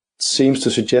 seems to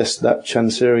suggest that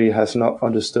Chansiri has not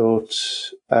understood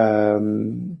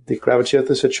the gravity of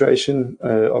the situation,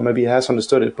 or maybe he has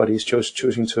understood it, but he's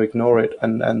choosing to ignore it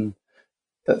and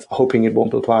hoping it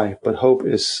won't apply. But hope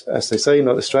is, as they say,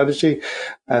 not a strategy.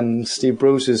 And Steve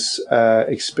Bruce's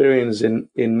experience in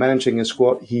managing a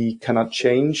squad he cannot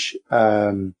change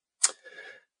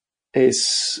I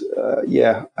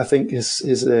think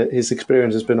his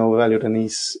experience has been overvalued, and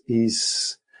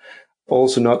he's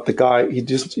also not the guy. He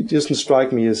doesn't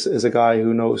strike me as a guy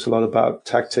who knows a lot about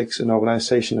tactics and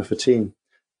organization of a team.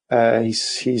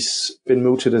 He's been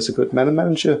mooted as a good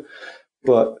manager,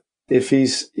 but if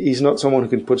he's not someone who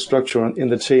can put structure in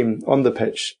the team on the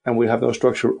pitch, and we have no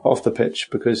structure off the pitch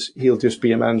because he'll just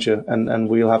be a manager, and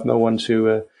we'll have no one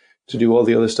to do all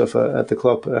the other stuff at the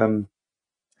club.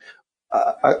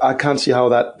 I can't see how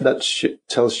that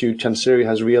tells you Chansiri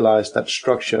has realized that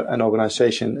structure and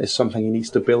organization is something he needs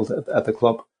to build at the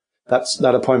club.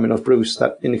 That appointment of Bruce,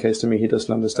 that indicates to me he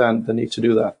doesn't understand the need to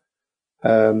do that.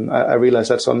 I realize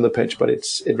that's on the pitch, but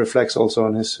it reflects also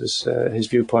on his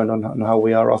viewpoint on how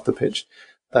we are off the pitch,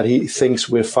 that he thinks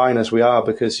we're fine as we are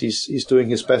because he's doing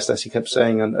his best, as he kept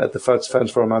saying at the first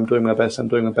fans forum, I'm doing my best.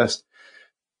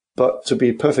 But to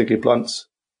be perfectly blunt,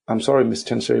 I'm sorry,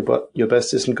 Mr. Chansiri, but your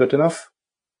best isn't good enough.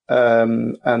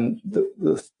 And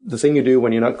the thing you do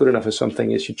when you're not good enough at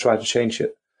something is you try to change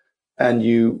it. And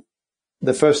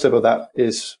the first step of that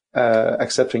is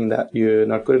accepting that you're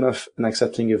not good enough and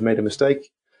accepting you've made a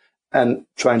mistake and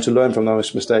trying to learn from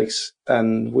those mistakes.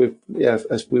 And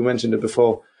as we mentioned it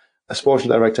before, a sporting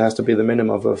director has to be the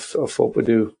minimum of what we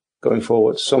do going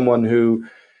forward. Someone who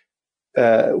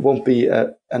won't be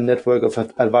a network of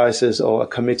advisors or a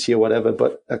committee or whatever,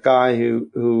 but a guy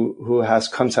who has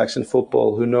contacts in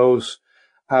football, who knows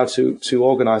how to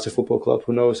organize a football club,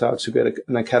 who knows how to get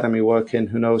an academy working,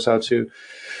 who knows how to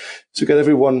get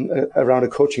everyone around a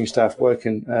coaching staff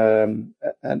working,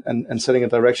 and setting a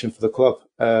direction for the club.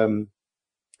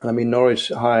 Norwich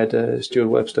hired Stuart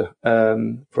Webster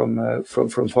from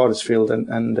Huddersfield,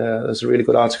 and there's a really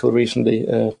good article recently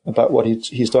about what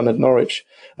he's done at Norwich.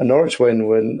 And Norwich were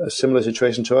in a similar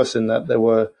situation to us in that they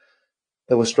were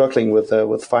struggling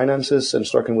with finances and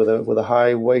struggling with a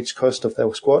high wage cost of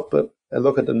their squad. But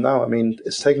look at them now. I mean,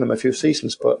 it's taken them a few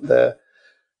seasons, but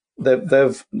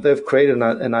they've created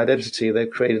an identity. They've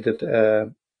created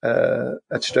a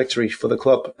trajectory for the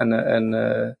club, and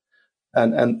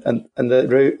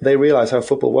they realize how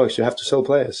football works. You have to sell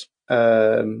players,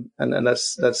 and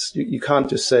that's you can't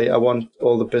just say I want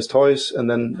all the best toys and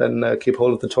then keep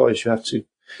hold of the toys. You have to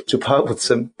part with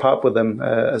them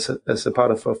as a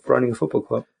part of running a football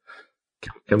club.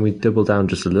 Can we double down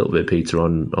just a little bit, Peter,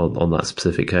 on that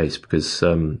specific case? Because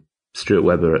Stuart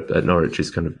Webber at Norwich is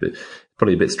kind of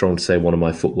probably a bit strong to say one of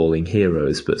my footballing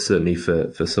heroes, but certainly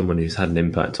for someone who's had an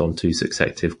impact on two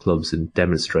successive clubs and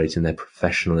demonstrating their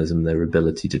professionalism, their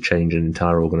ability to change an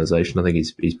entire organisation, I think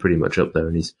he's pretty much up there,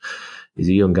 and he's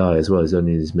a young guy as well. He's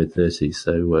only in his mid-30s,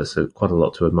 so quite a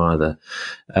lot to admire there.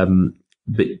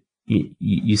 But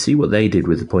you see what they did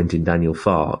with appointing Daniel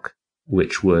Farke,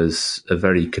 which was a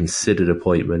very considered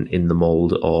appointment in the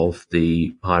mould of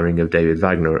the hiring of David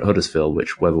Wagner at Huddersfield,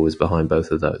 which Webber was behind both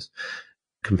of those.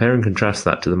 Compare and contrast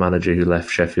that to the manager who left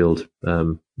Sheffield.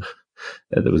 There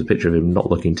was a picture of him not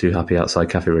looking too happy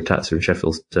outside Cafe Ratazza in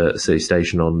Sheffield City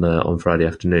Station on Friday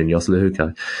afternoon, Jos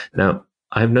Luhukay. Now,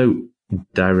 I have no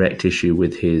direct issue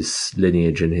with his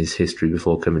lineage and his history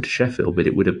before coming to Sheffield, but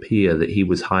it would appear that he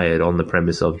was hired on the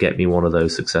premise of get me one of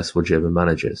those successful German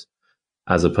managers,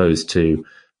 as opposed to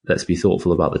let's be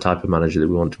thoughtful about the type of manager that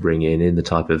we want to bring in the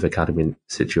type of academy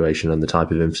situation and the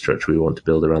type of infrastructure we want to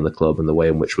build around the club and the way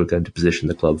in which we're going to position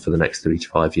the club for the next 3 to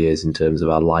 5 years in terms of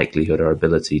our likelihood, our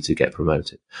ability to get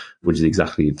promoted, which is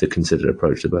exactly the considered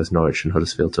approach that both Norwich and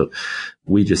Huddersfield took.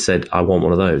 We just said, I want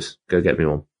one of those. Go get me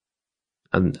one.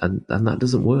 And that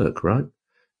doesn't work, right?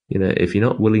 if you're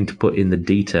not willing to put in the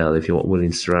detail, if you're not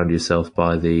willing to surround yourself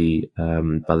by the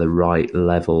right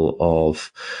level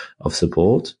of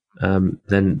support,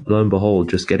 then lo and behold,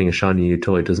 just getting a shiny new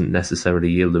toy doesn't necessarily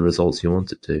yield the results you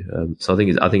want it to. So I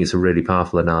think it's a really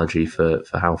powerful analogy for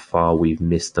how far we've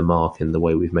missed the mark in the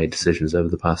way we've made decisions over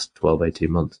the past 12,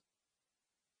 18 months.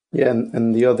 Yeah,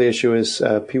 and the other issue is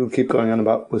people keep going on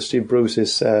about with Steve Bruce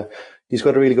is he's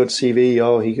got a really good CV.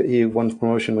 Oh, he won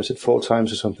promotion, was it 4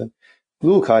 times or something?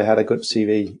 Lukai had a good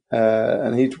CV,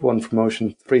 and he'd won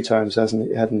promotion 3 times,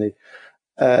 hadn't he?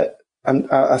 And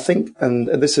I think, and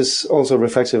this is also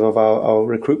reflective of our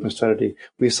recruitment strategy.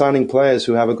 We're signing players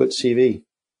who have a good CV,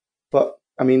 but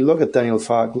I mean, look at Daniel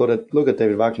Fark, look at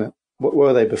David Wagner. What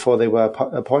were they before they were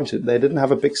appointed? They didn't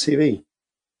have a big CV.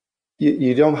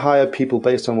 You don't hire people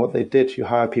based on what they did. You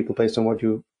hire people based on what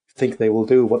you think they will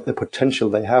do, what the potential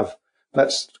they have.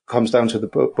 That comes down to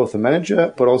both the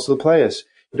manager, but also the players.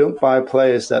 You don't buy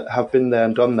players that have been there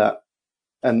and done that,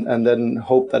 and then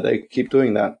hope that they keep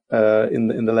doing that in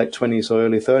the late 20s or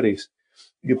early 30s.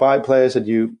 You buy players that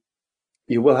you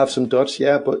will have some dots,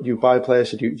 yeah, but you buy players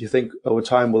that you think over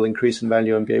time will increase in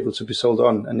value and be able to be sold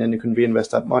on, and then you can reinvest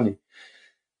that money.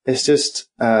 It's just,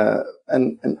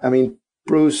 and I mean,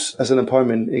 Bruce as an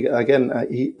appointment, again,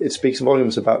 it speaks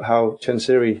volumes about how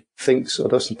Chansiri thinks or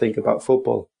doesn't think about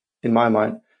football, in my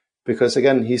mind. Because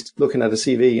again, he's looking at a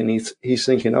CV and he's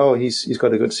thinking, oh, he's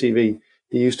got a good CV.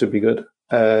 He used to be good.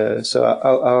 So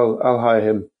I'll hire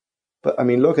him. But I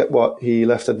mean, look at what he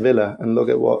left at Villa and look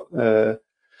at what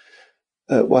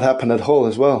happened at Hull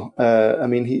as well. I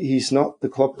mean, he's not the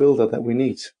club builder that we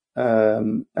need.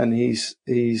 And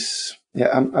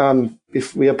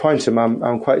if we appoint him,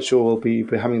 I'm quite sure we'll be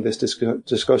having this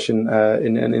discussion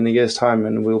in a year's time,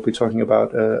 and we'll be talking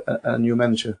about a new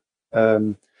manager.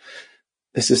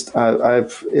 It's just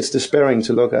it's despairing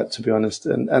to look at, to be honest.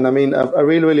 And I mean, I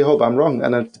really, really hope I'm wrong,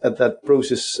 and that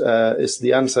Bruce is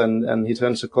the answer, and he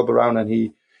turns the club around and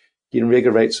he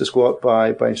invigorates the squad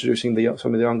by introducing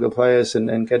some of the younger players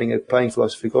and getting a playing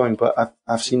philosophy going. But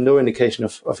I've seen no indication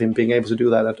of him being able to do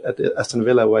that at Aston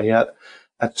Villa, where he had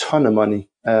a ton of money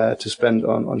to spend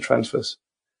on transfers.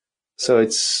 So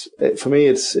for me,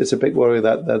 it's a big worry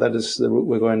that is the route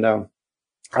we're going down.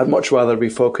 I'd much rather be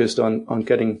focused on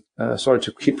getting, sorry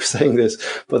to keep saying this,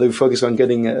 but we focus on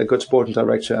getting a good sporting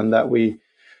director, and that we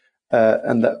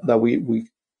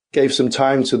gave some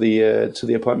time to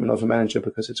the appointment of a manager,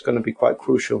 because it's going to be quite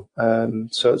crucial.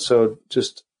 So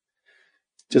just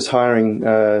hiring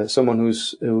someone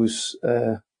who's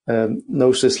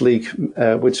knows this league,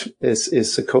 which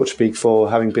is a coach speak for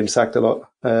having been sacked a lot.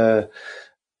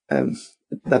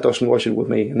 That doesn't wash it with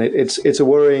me, and it's a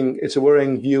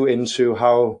worrying view into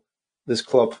how this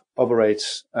club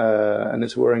operates, and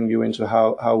it's a worrying view into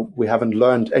how we haven't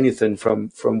learned anything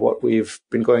from what we've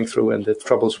been going through and the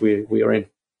troubles we are in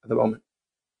at the moment.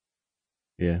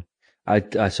 Yeah, I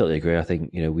totally agree. I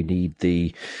think we need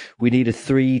a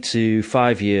 3 to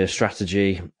 5 year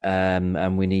strategy,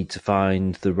 and we need to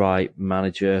find the right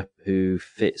manager who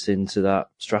fits into that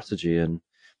strategy. And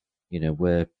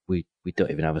we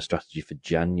don't even have a strategy for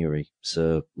January,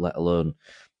 so let alone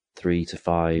 3 to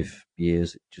 5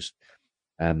 years. It just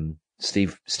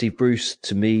Steve Bruce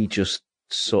to me just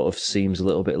sort of seems a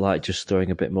little bit like just throwing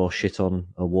a bit more shit on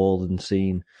a wall and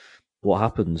seeing what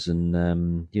happens.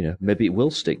 And maybe it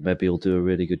will stick, maybe he'll do a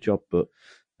really good job. But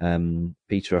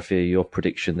Peter, I fear your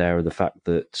prediction there of the fact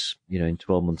that in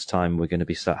 12 months' time we're going to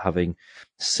be start having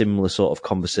similar sort of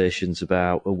conversations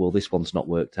about, oh well, this one's not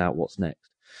worked out, what's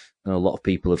next? And a lot of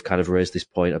people have kind of raised this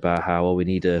point about how we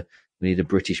need a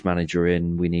British manager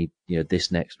in, we need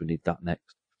this next, we need that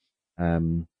next.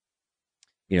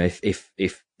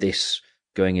 If this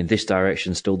going in this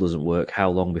direction still doesn't work, how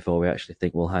long before we actually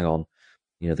think, well, hang on,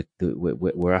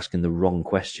 we're asking the wrong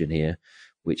question here,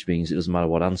 which means it doesn't matter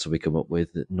what answer we come up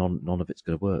with, that none of it's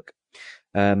going to work.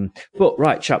 But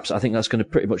right, chaps, I think that's going to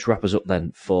pretty much wrap us up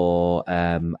then for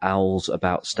Owls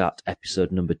About Stat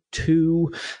episode number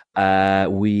 2.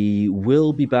 We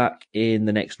will be back in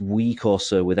the next week or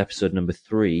so with episode number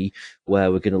 3,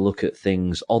 where we're going to look at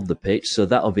things on the pitch. So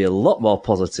that'll be a lot more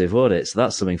positive, won't it? So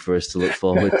that's something for us to look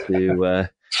forward to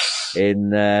in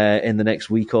the next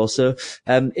week or so.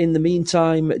 In the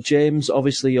meantime, James,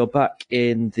 obviously you're back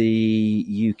in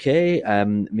the UK.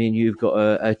 Me and you've got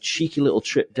a cheeky little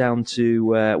trip down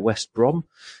to West Brom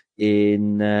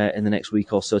in the next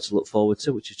week or so to look forward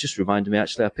to, which has just reminded me,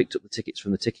 actually, I picked up the tickets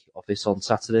from the ticket office on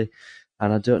Saturday,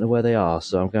 and I don't know where they are,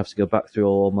 so I'm going to have to go back through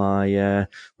all my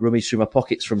rummage through my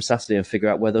pockets from Saturday and figure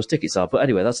out where those tickets are. But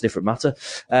anyway, that's a different matter.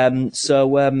 You're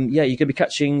going to be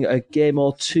catching a game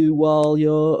or two while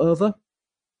you're over?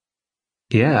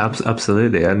 Yeah,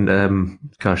 absolutely. And I've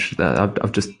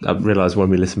realised when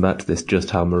we listen back to this just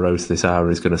how morose this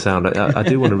hour is going to sound. I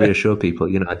do want to reassure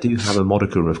people, I do have a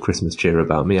modicum of Christmas cheer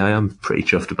about me. I am pretty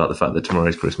chuffed about the fact that tomorrow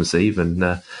is Christmas Eve, and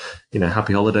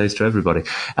happy holidays to everybody.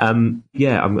 I'm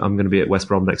going to be at West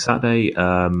Brom next Saturday.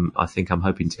 I think I'm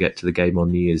hoping to get to the game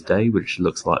on New Year's Day, which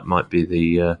looks like might be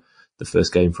the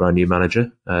first game for our new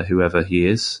manager, whoever he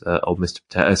is, old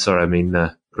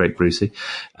Mr. Greg Brucey.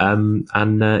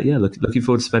 Looking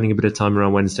forward to spending a bit of time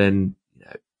around Wednesday. And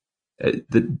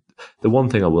the one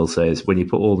thing I will say is when you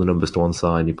put all the numbers to one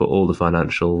side, you put all the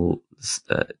financial,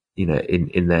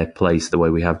 in their place the way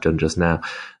we have done just now,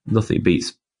 nothing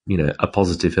beats, a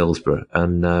positive Hillsborough.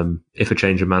 And if a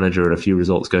change of manager and a few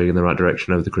results going in the right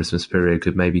direction over the Christmas period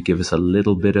could maybe give us a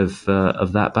little bit of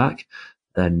that back,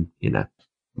 then,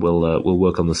 we'll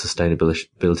work on the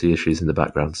sustainability issues in the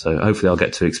background. So hopefully I'll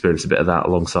get to experience a bit of that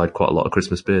alongside quite a lot of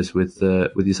Christmas beers with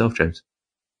yourself, James.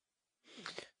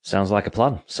 Sounds like a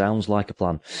plan.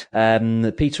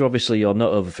 Peter, obviously you're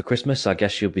not over for Christmas. I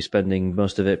guess you'll be spending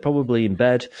most of it probably in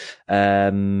bed,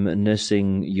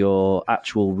 nursing your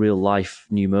actual real life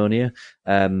pneumonia.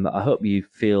 I hope you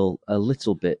feel a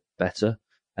little bit better.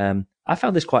 I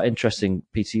found this quite interesting,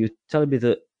 Peter. You're telling me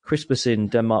that Christmas in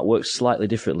Denmark works slightly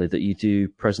differently, that you do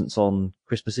presents on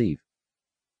Christmas Eve.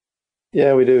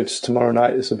 Yeah, we do. It's tomorrow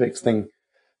night. It's a big thing.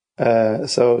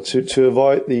 So to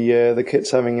avoid the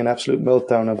kids having an absolute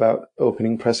meltdown about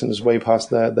opening presents way past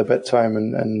their bedtime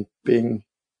and being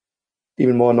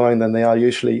even more annoying than they are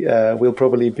usually, we'll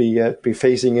probably be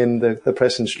phasing in the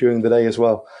presents during the day as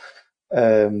well.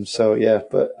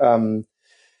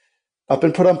 I've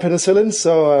been put on penicillin,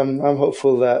 so I'm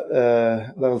hopeful that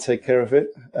that'll take care of it.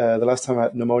 The last time I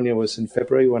had pneumonia was in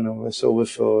February when I was over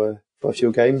for a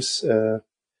few games.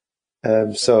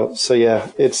 It's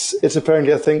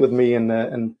apparently a thing with me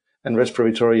and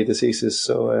respiratory diseases.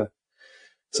 So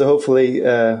hopefully,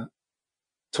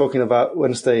 talking about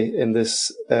Wednesday in this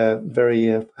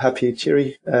very happy,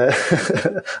 cheery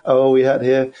hour we had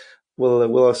here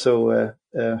will also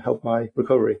help my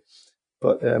recovery.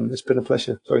 But it's been a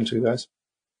pleasure talking to you guys.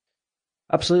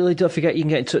 Absolutely. Don't forget you can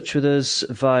get in touch with us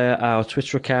via our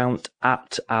Twitter account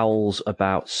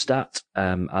 @OwlsAboutStat.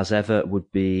 As ever,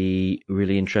 would be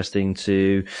really interesting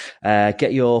to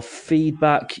get your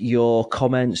feedback, your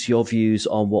comments, your views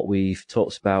on what we've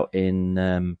talked about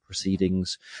in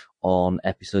proceedings on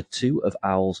episode 2 of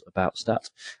Owls About Stat.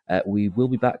 We will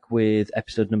be back with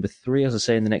episode number 3, as I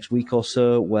say, in the next week or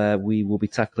so, where we will be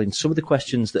tackling some of the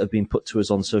questions that have been put to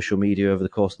us on social media over the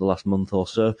course of the last month or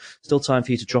so. Still time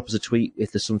for you to drop us a tweet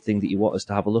if there's something that you want us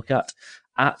to have a look at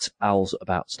Owls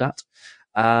About Stat.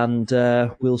 And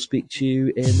we'll speak to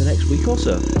you in the next week or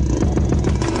so.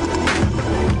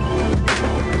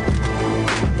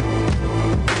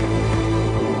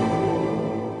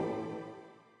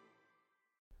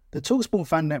 The TalkSport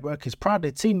Fan Network is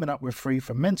proudly teaming up with Free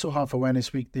for Mental Health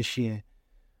Awareness Week this year.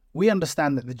 We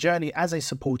understand that the journey as a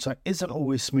supporter isn't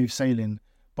always smooth sailing,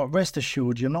 but rest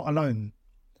assured you're not alone.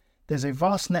 There's a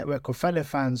vast network of fellow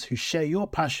fans who share your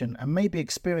passion and may be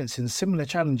experiencing similar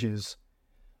challenges.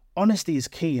 Honesty is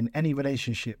key in any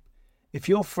relationship. If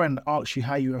your friend asks you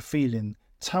how you are feeling,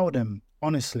 tell them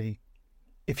honestly.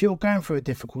 If you're going through a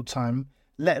difficult time,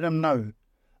 let them know.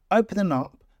 Opening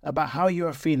up about how you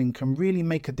are feeling can really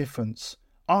make a difference.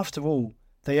 After all,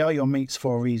 they are your mates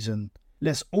for a reason.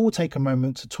 Let's all take a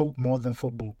moment to talk more than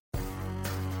football.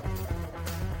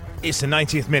 It's the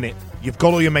 90th minute. You've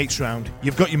got all your mates round.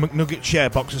 You've got your McNugget share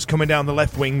boxes coming down the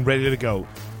left wing ready to go.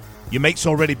 Your mate's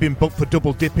already been booked for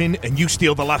double dipping and you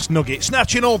steal the last nugget,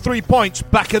 snatching all 3 points.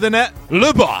 Back of the net,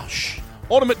 Le Bosch.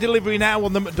 Order delivery now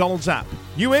on the McDonald's app.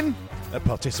 You in? At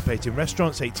participating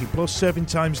restaurants, 18 plus, serving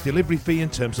times, delivery fee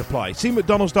and terms apply. See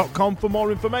mcdonalds.com for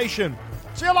more information.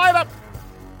 See you later.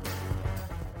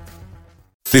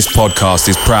 This podcast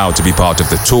is proud to be part of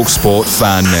the TalkSport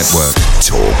Fan Network.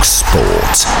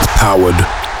 TalkSport. Powered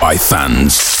by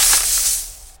fans.